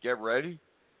 Get ready?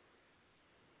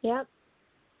 Yep.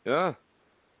 Yeah.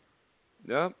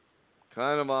 Yep.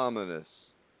 Kind of ominous.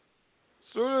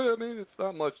 Sort of, I mean, it's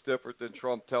not much different than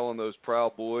Trump telling those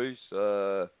Proud Boys,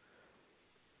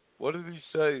 what did he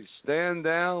say? Stand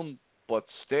down, but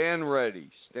stand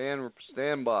ready.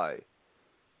 Stand by.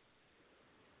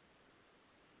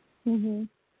 Mhm.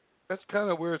 That's kind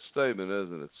of a weird statement,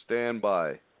 isn't it? Stand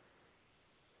by.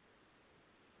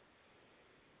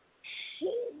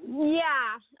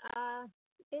 Yeah,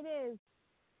 it is.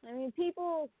 I mean,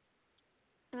 people.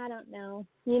 I don't know.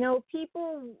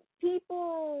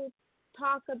 People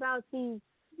talk about these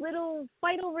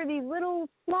fight over these little,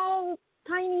 small,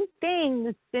 tiny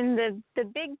things, and the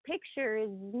big picture is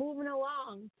moving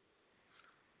along.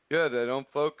 Yeah, they don't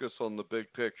focus on the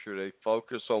big picture. They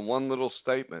focus on one little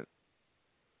statement.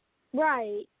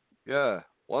 Right. Yeah,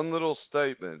 one little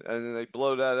statement, and then they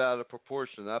blow that out of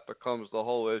proportion. That becomes the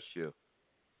whole issue.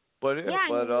 But Yeah,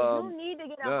 but and you don't need to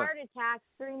get a heart attack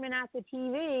screaming at the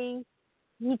TV.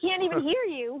 He can't even hear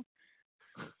you.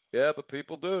 Yeah, but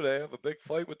people do. They have a big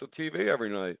fight with the TV every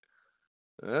night.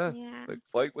 Yeah. Big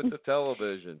fight with the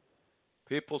television.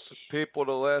 People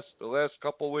the last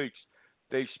couple of weeks,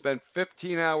 they spent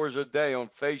 15 hours a day on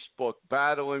Facebook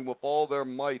battling with all their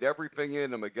might, everything in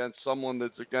them against someone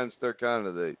that's against their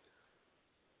candidate.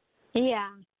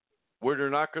 Yeah. Where they're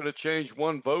not going to change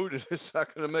one vote, it's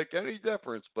not going to make any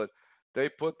difference. But they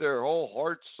put their whole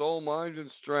heart, soul, mind,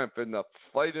 and strength into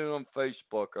fighting on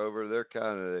Facebook over their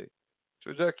candidate.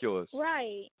 It's ridiculous.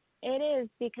 Right. It is,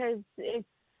 because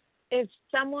if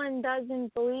someone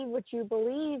doesn't believe what you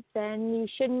believe, then you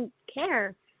shouldn't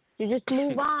care. You just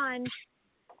move on.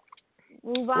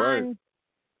 Move Right. on.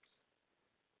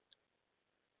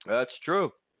 That's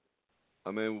true.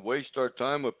 I mean, waste our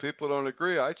time with people who don't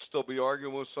agree. I'd still be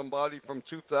arguing with somebody from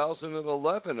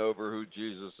 2011 over who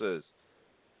Jesus is.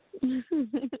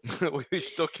 We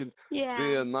still can be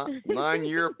a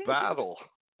 9-year battle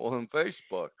on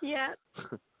Facebook. Yeah.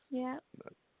 Yeah.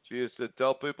 Jesus said,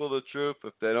 tell people the truth.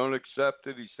 If they don't accept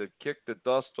it, he said, kick the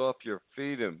dust off your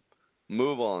feet and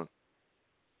move on.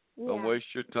 Yeah. Don't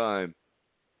waste your time.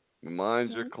 Your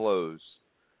minds are closed.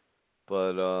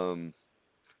 But,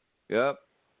 yep.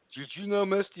 Did you know,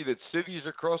 Misty, that cities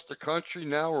across the country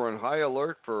now are on high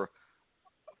alert for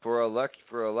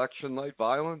election night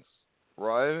violence,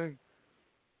 rioting?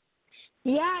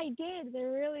 Yeah, I did.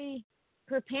 They're really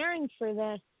preparing for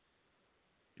this.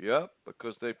 Yep,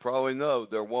 because they probably know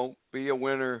there won't be a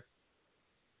winner.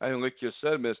 And like you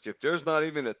said, Misty, if there's not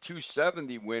even a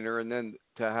 270 winner, and then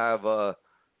to have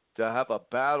a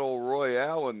battle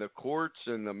royale in the courts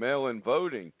and the mail-in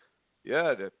voting,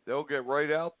 yeah, they'll get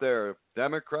right out there.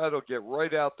 Democrat will get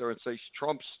right out there and say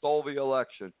Trump stole the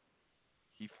election.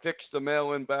 He fixed the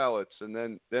mail-in ballots, and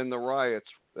then the riots,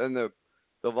 then the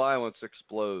violence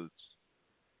explodes.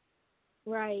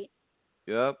 Right.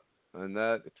 Yep. And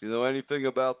that, if you know anything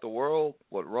about the world,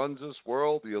 what runs this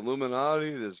world, the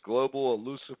Illuminati, this global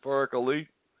Luciferic elite,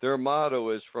 their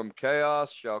motto is, from chaos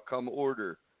shall come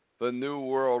order, the new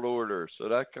world order. So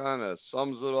that kind of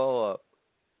sums it all up.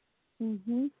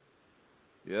 Mhm.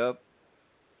 Yep.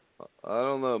 I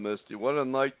don't know, Misty. What a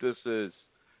night this is.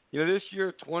 You know, this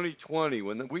year, 2020,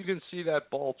 when we didn't see that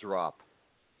ball drop,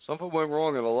 something went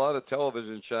wrong in a lot of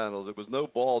television channels. There was no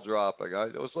ball dropping.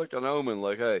 It was like an omen,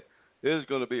 like, hey, this is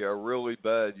going to be a really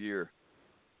bad year.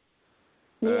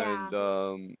 Yeah.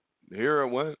 And here it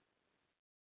went.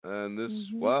 And this,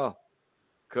 wow,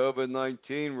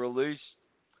 COVID-19 released,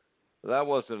 that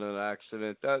wasn't an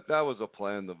accident. That was a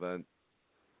planned event.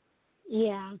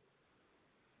 Yeah.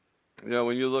 You know,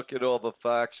 when you look at all the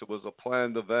facts, it was a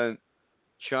planned event.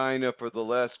 China, for the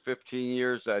last 15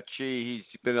 years, that he's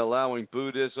been allowing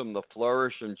Buddhism to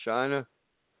flourish in China.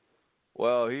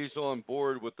 Well, he's on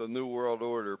board with the New World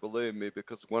Order, believe me,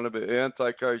 because one of the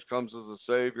Antichrist comes as a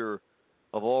savior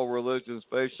of all religions,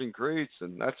 faiths, and creeds,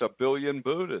 and that's 1 billion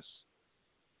Buddhists.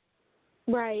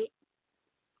 Right.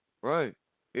 Right.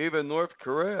 Even North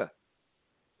Korea.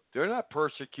 They're not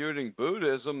persecuting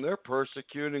Buddhism. They're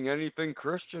persecuting anything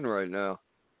Christian right now.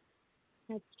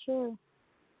 That's true.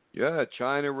 Yeah,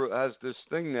 China has this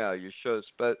thing now. You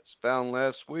found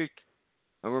last week.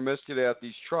 Remember, Misty, they have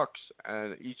these trucks,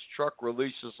 and each truck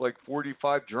releases like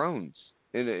 45 drones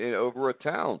in over a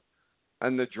town,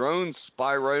 and the drones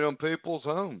spy right on people's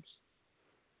homes.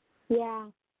 Yeah.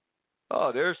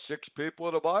 Oh, there's 6 people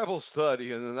at a Bible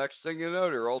study, and the next thing you know,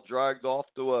 they're all dragged off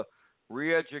to a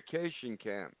re-education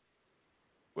camp,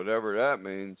 whatever that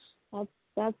means.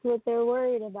 That's what they're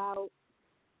worried about.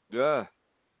 Yeah.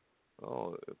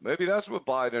 Oh, maybe that's what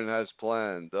Biden has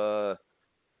planned.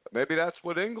 Maybe that's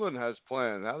what England has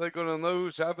planned. How are they going to know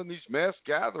who's having these mass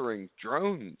gatherings?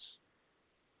 Drones.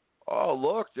 Oh,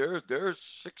 look, there's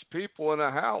 6 people in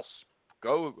a house.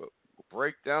 Go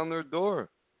break down their door.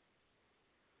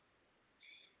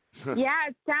 Yeah,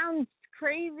 it sounds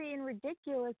crazy and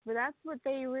ridiculous, but that's what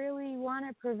they really want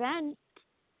to prevent.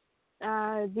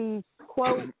 These,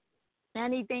 quote,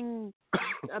 anything,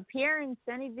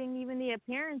 even the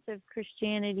appearance of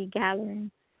Christianity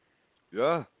gathering.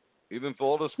 Yeah, even for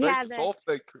all this fake, Yeah, it's all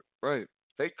fake, right?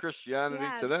 Fake Christianity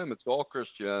to them, it's all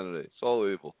Christianity. It's all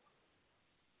evil.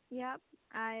 Yep.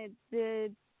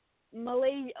 The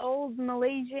old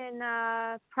Malaysian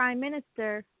prime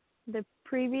minister, the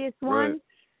previous one, Right.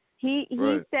 he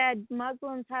Right. said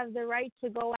Muslims have the right to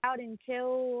go out and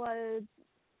kill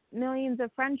millions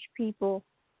of French people.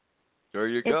 There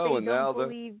you go. And now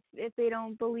if they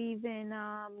don't believe in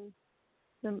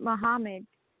the Muhammad.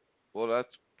 Well,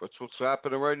 that's what's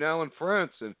happening right now in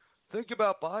France. And think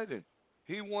about Biden.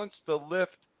 He wants to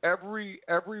lift every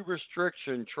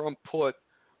restriction Trump put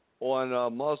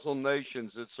on Muslim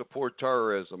nations that support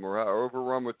terrorism or are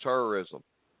overrun with terrorism.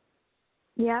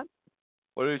 Yep.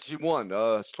 What does he want?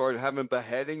 Start having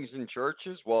beheadings in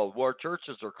churches? Well, our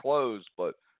churches are closed, but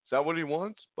is that what he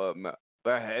wants? But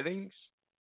beheadings?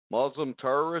 Muslim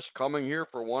terrorists coming here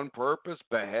for one purpose,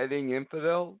 beheading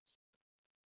infidels?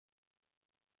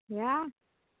 Yeah.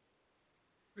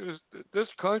 This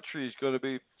country is going to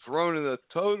be thrown into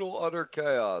total, utter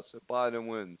chaos if Biden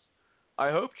wins.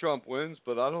 I hope Trump wins,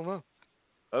 but I don't know.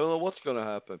 I don't know what's going to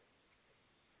happen.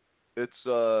 It's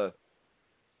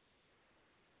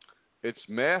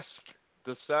mass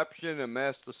deception and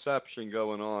mass deception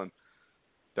going on.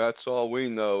 That's all we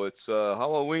know. It's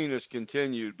Halloween has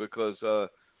continued because you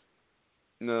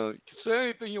can say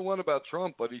anything you want about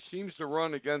Trump, but he seems to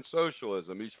run against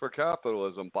socialism. He's for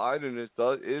capitalism. Biden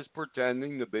is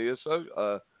pretending to be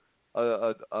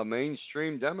a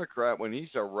mainstream Democrat when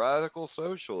he's a radical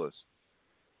socialist.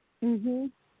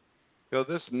 Mhm.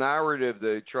 This narrative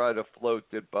they try to float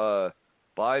that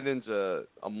Biden's a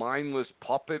mindless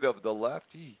puppet of the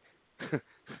left.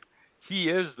 He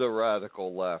is the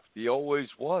radical left. He always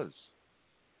was.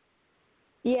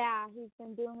 Yeah, he's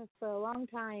been doing this for a long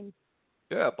time.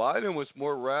 Yeah, Biden was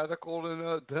more radical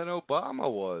than Obama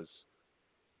was.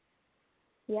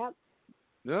 Yep.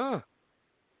 Yeah,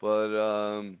 but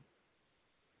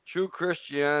true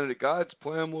Christianity, God's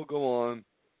plan will go on,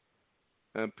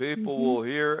 and people will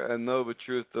hear and know the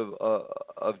truth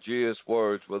of Jesus'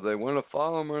 words, whether they want to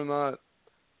follow him or not.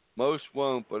 Most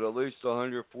won't, but at least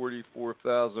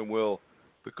 144,000 will,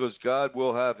 because God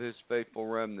will have his faithful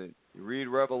remnant. You read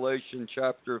Revelation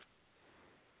chapter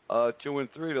 2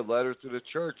 and 3, the letter to the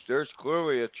church. There's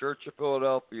clearly a church of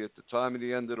Philadelphia at the time of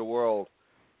the end of the world.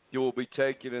 You will be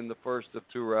taken in the first of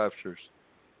 2 raptures.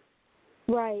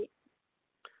 Right.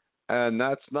 And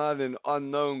that's not an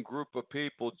unknown group of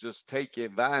people just take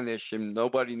it, vanish, and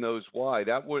nobody knows why.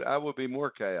 That would be more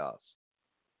chaos.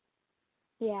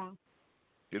 Yeah.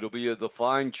 It'll be a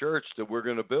defined church that we're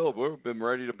going to build. We've been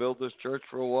ready to build this church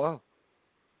for a while.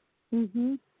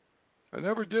 Mhm. I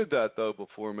never did that, though,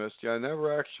 before, Misty. I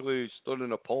never actually stood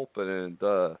in a pulpit and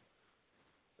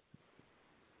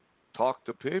talked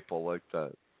to people like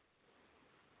that.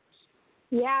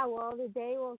 Yeah, well, the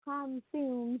day will come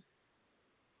soon.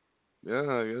 Yeah,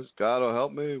 I guess God will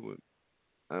help me,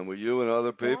 and with you and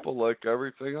other people, like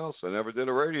everything else. I never did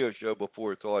a radio show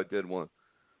before until I did one.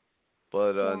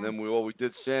 But and then we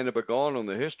did Santa Begone on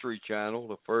the History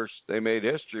Channel. They made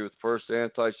history with the first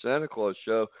anti-Santa Claus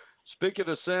show. Speaking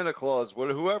of Santa Claus,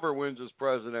 whoever wins as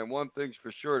president, one thing's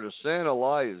for sure: the Santa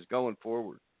lie is going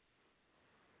forward.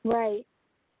 Right.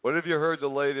 What have you heard the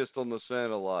latest on the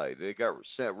Santa lie? They got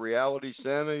reality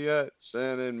Santa yet?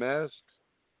 Santa in masks?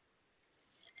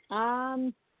 I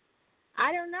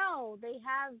don't know. They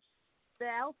have the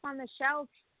elf on the shelf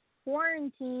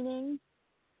quarantining.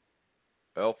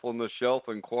 Elf on the shelf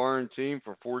in quarantine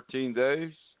for 14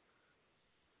 days?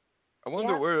 I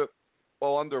wonder where.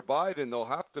 Well, under Biden, there'll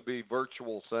have to be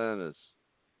virtual Santas.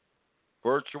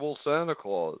 Virtual Santa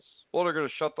Claus. Well, they're going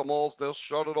to shut them all. They'll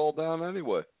shut it all down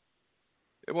anyway.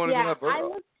 They won't even have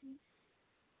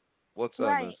What's that?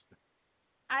 Right.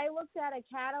 I looked at a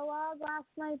catalog last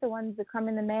night, the ones that come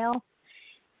in the mail,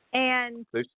 And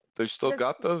They still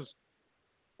got those?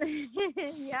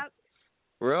 yep.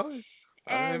 Really?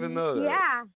 I didn't even know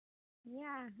that.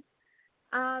 Yeah.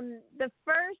 The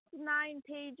first 9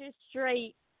 pages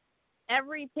straight,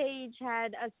 every page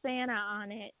had a Santa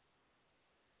on it.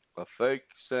 A fake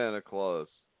Santa Claus.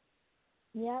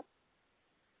 Yep.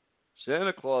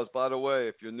 Santa Claus, by the way,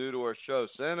 if you're new to our show,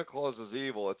 Santa Claus is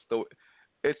evil.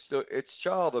 It's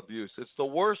child abuse. It's the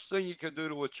worst thing you can do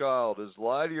to a child is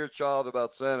lie to your child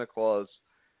about Santa Claus,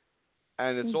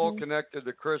 and it's all connected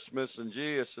to Christmas and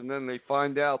Jesus, and then they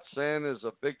find out Santa's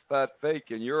a big fat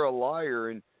fake, and you're a liar,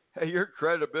 and hey, your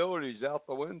credibility's out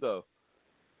the window.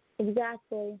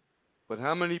 Exactly. But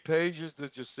how many pages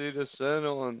did you see this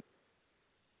Santa on?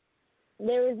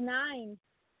 There was 9.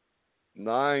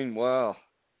 9. Wow.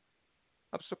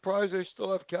 I'm surprised they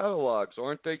still have catalogs.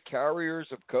 Aren't they carriers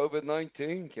of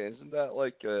COVID-19? Isn't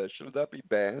that shouldn't that be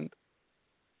banned?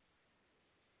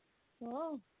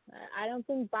 Well, I don't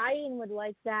think Biden would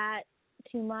like that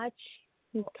too much.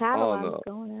 These catalogs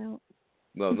going out.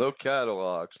 No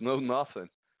catalogs, no nothing.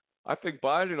 I think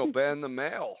Biden will ban the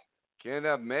mail. Can't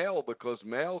have mail because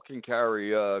mail can carry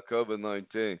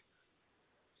COVID-19.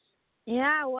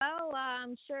 Yeah, well,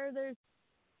 I'm sure there's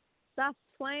stuff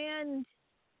planned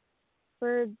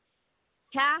for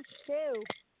cash too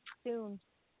soon.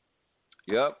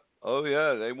 Yep. Oh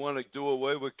yeah, they want to do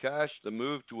away with cash to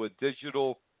move to a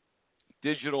digital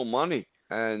money.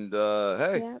 And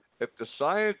hey, if the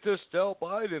scientists tell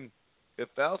Biden, if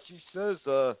Fauci says,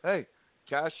 hey,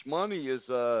 cash money is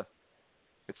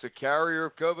it's a carrier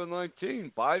of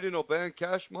COVID-19, Biden will ban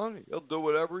cash money. He'll do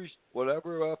whatever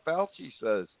Fauci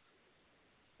says.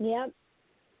 Yep.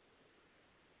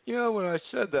 You know, when I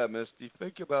said that, Misty,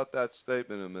 think about that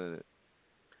statement a minute.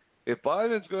 If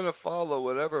Biden's going to follow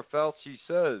whatever Fauci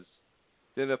says,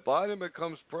 then if Biden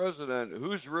becomes president,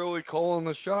 who's really calling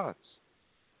the shots?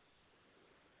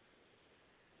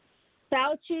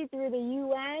 Fauci through the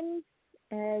UN,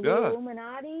 the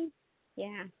Illuminati.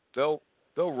 Yeah. They'll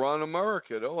run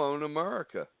America. They'll own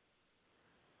America.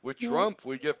 With Trump,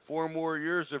 we get 4 more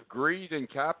years of greed and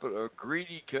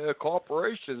greedy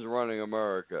corporations running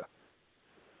America.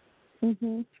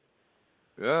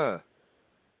 Yeah.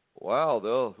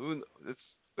 Wow.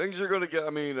 Things are going to get. I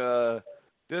mean,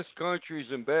 this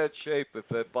country's in bad shape if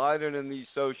Biden and these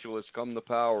socialists come to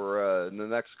power in the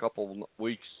next couple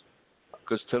weeks.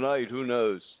 Because tonight, who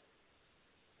knows?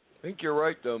 I think you're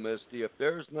right, though, Misty. If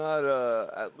there's not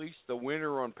at least a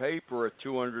winner on paper at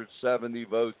 270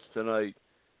 votes tonight,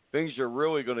 things are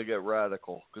really going to get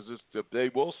radical. Because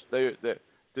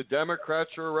the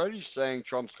Democrats are already saying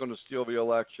Trump's going to steal the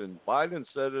election. Biden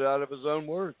said it out of his own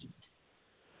words.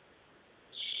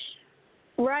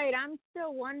 Right. I'm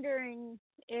still wondering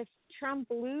if Trump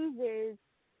loses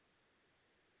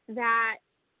that.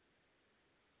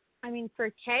 I mean, for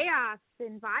chaos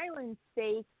and violence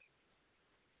sake,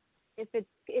 if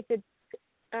it's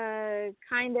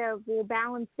kind of will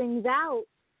balance things out,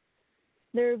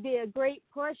 there would be a great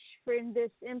push for him to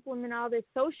implement all this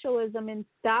socialism and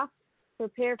stuff,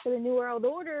 prepare for the New World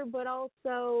Order, but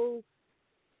also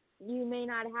you may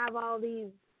not have all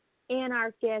these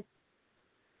anarchists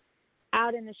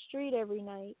out in the street every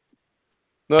night.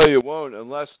 No, you won't,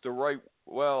 unless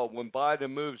when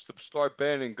Biden moves to start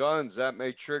banning guns, that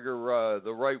may trigger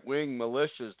the right-wing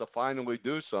militias to finally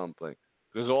do something.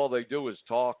 Because all they do is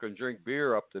talk and drink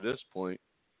beer up to this point.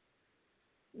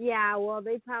 Yeah, well,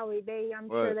 I'm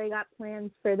sure they got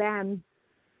plans for them.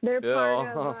 They're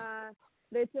part of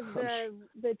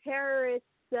the terrorists.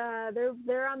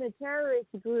 They're on the terrorist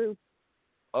group.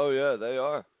 Oh yeah, they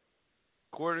are.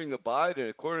 According to Biden,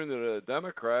 according to the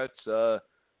Democrats,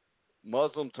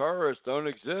 Muslim terrorists don't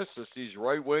exist. It's these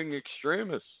right-wing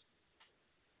extremists.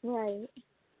 Right.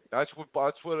 That's what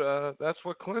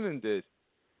Clinton did.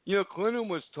 You know, Clinton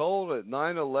was told at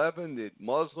 9/11 that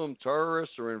Muslim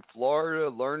terrorists are in Florida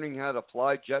learning how to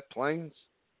fly jet planes,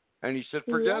 and he said,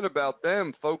 "Forget about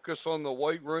them. Focus on the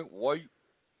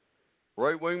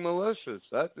right-wing militias."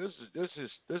 This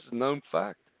is known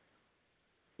fact.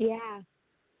 Yeah.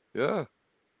 Yeah.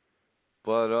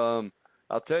 But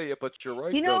I'll tell you. But you're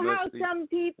right. You know though, how Misty. some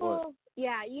people. What?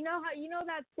 Yeah. You know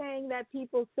that saying that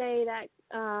people say that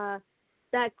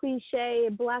that cliche,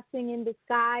 a blessing in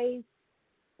disguise.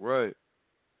 Right.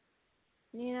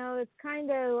 You know, it's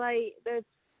kind of like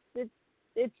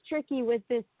it's tricky with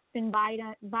this in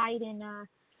Biden.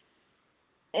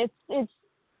 It's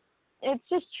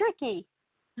just tricky.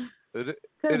 It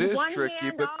is one tricky,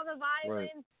 hand, but all the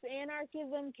violence,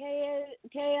 anarchism,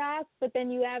 chaos, but then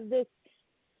you have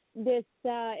this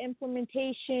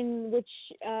implementation, which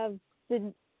of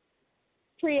the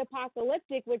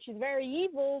pre-apocalyptic, which is very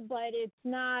evil, but it's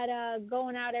not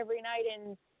going out every night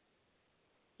and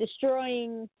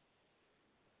destroying.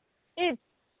 It's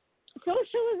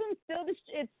socialism.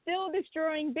 It's still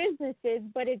destroying businesses,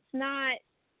 but it's not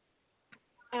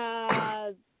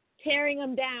tearing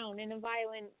them down in a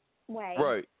violent way.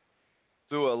 Right.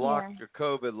 Through a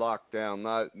COVID lockdown,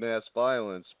 not mass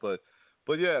violence, but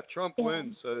yeah, if Trump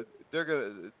wins, they're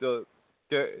gonna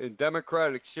in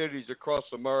democratic cities across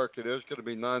America, there's gonna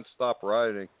be nonstop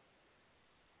rioting.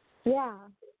 Yeah.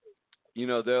 You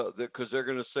know, because they're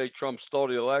gonna say Trump stole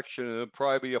the election, and it'll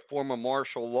probably be a form of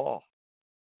martial law.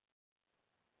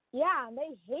 Yeah,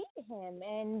 they hate him,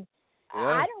 and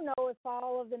I don't know if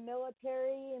all of the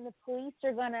military and the police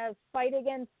are gonna fight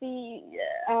against these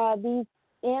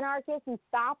anarchists and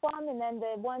stop them, and then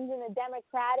the ones in the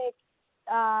democratic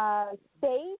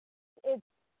states,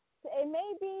 it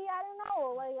may be, I don't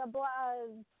know, like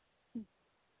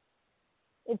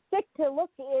it's sick to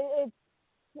look. It's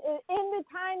in the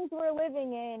times we're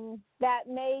living in, that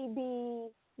may be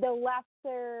the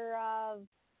lesser of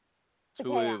the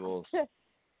two chaos. evils.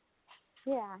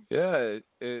 Yeah. Yeah,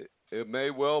 it may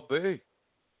well be.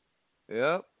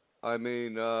 Yep. I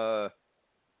mean,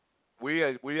 we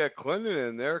had Clinton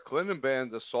in there. Clinton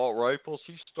banned assault rifles.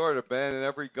 He started banning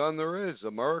every gun there is.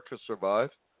 America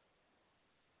survived.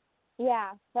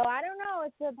 Yeah. So I don't know.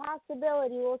 It's a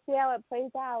possibility. We'll see how it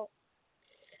plays out.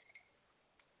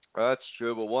 That's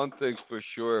true, but one thing's for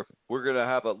sure: we're going to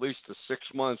have at least a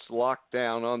 6 months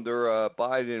lockdown under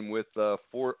Biden with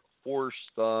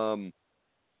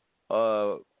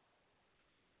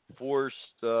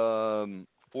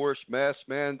forced mask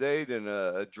mandate and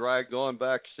a dragged on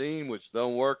vaccine, which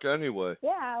don't work anyway.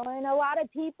 Yeah, and a lot of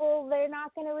people, they're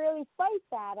not going to really fight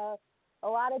that. A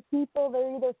lot of people,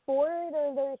 they're either for it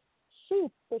or they're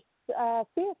sheep. They're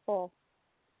fearful.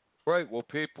 Right. Well,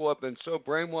 people have been so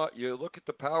brainwashed. You look at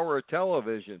the power of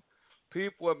television.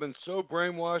 People have been so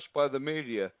brainwashed by the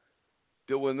media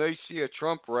that when they see a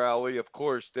Trump rally, of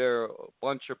course, they're a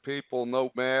bunch of people,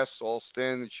 no masks, all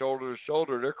standing shoulder to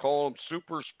shoulder. They're calling them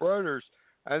super spreaders,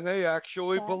 and they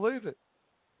actually believe it.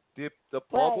 The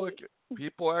public,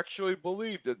 people actually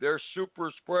believe that they're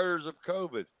super spreaders of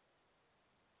COVID.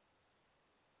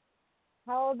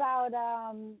 How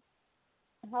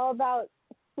about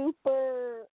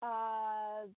super,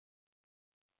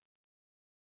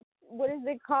 what is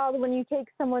it called when you take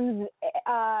someone's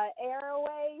air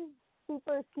away?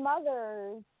 Super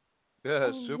smotherers.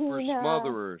 Yeah, super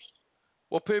smotherers.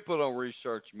 Well, people don't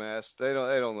research masks. They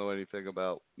don't know anything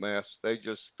about masks. They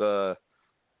just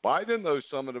Biden knows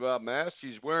something about masks.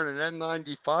 He's wearing an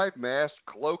N95 mask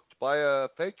cloaked by a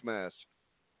fake mask.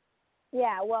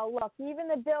 Yeah, well, look, even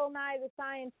the Bill Nye the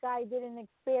Science Guy did an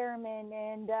experiment,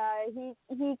 and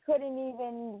he couldn't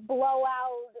even blow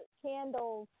out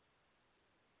candles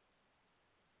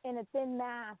in a thin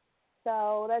mask.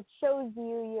 So that shows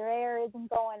you your air isn't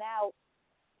going out.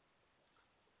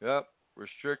 Yep,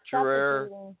 restrict your air.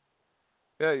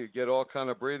 Yeah, you get all kind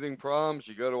of breathing problems.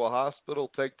 You go to a hospital,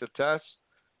 take the test,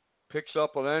 picks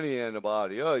up on any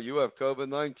antibody. Oh, you have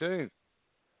COVID-19.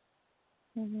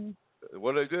 Mm-hmm.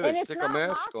 What do? They stick a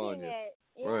mask on you.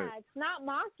 Yeah, right. It's not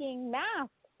mocking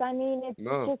masks. I mean, it's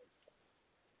just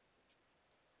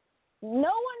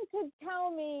no one could tell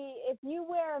me if you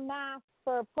wear a mask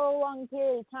for a prolonged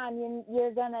period of time,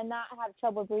 you're gonna not have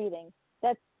trouble breathing.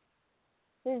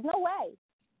 There's no way.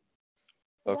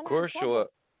 Of course you will.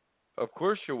 Of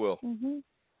course you will. Mm-hmm.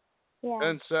 Yeah.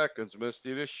 10 seconds,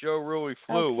 Misty. This show really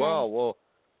flew. Okay. Wow. Well,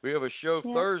 we have a show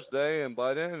Thursday, and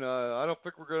by then, I don't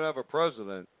think we're going to have a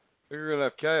president. I think we're going to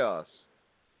have chaos.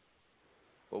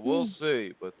 But we'll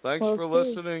see. But thanks for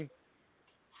listening.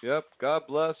 Yep. God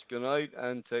bless. Good night,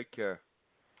 and take care.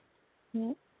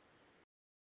 Yep.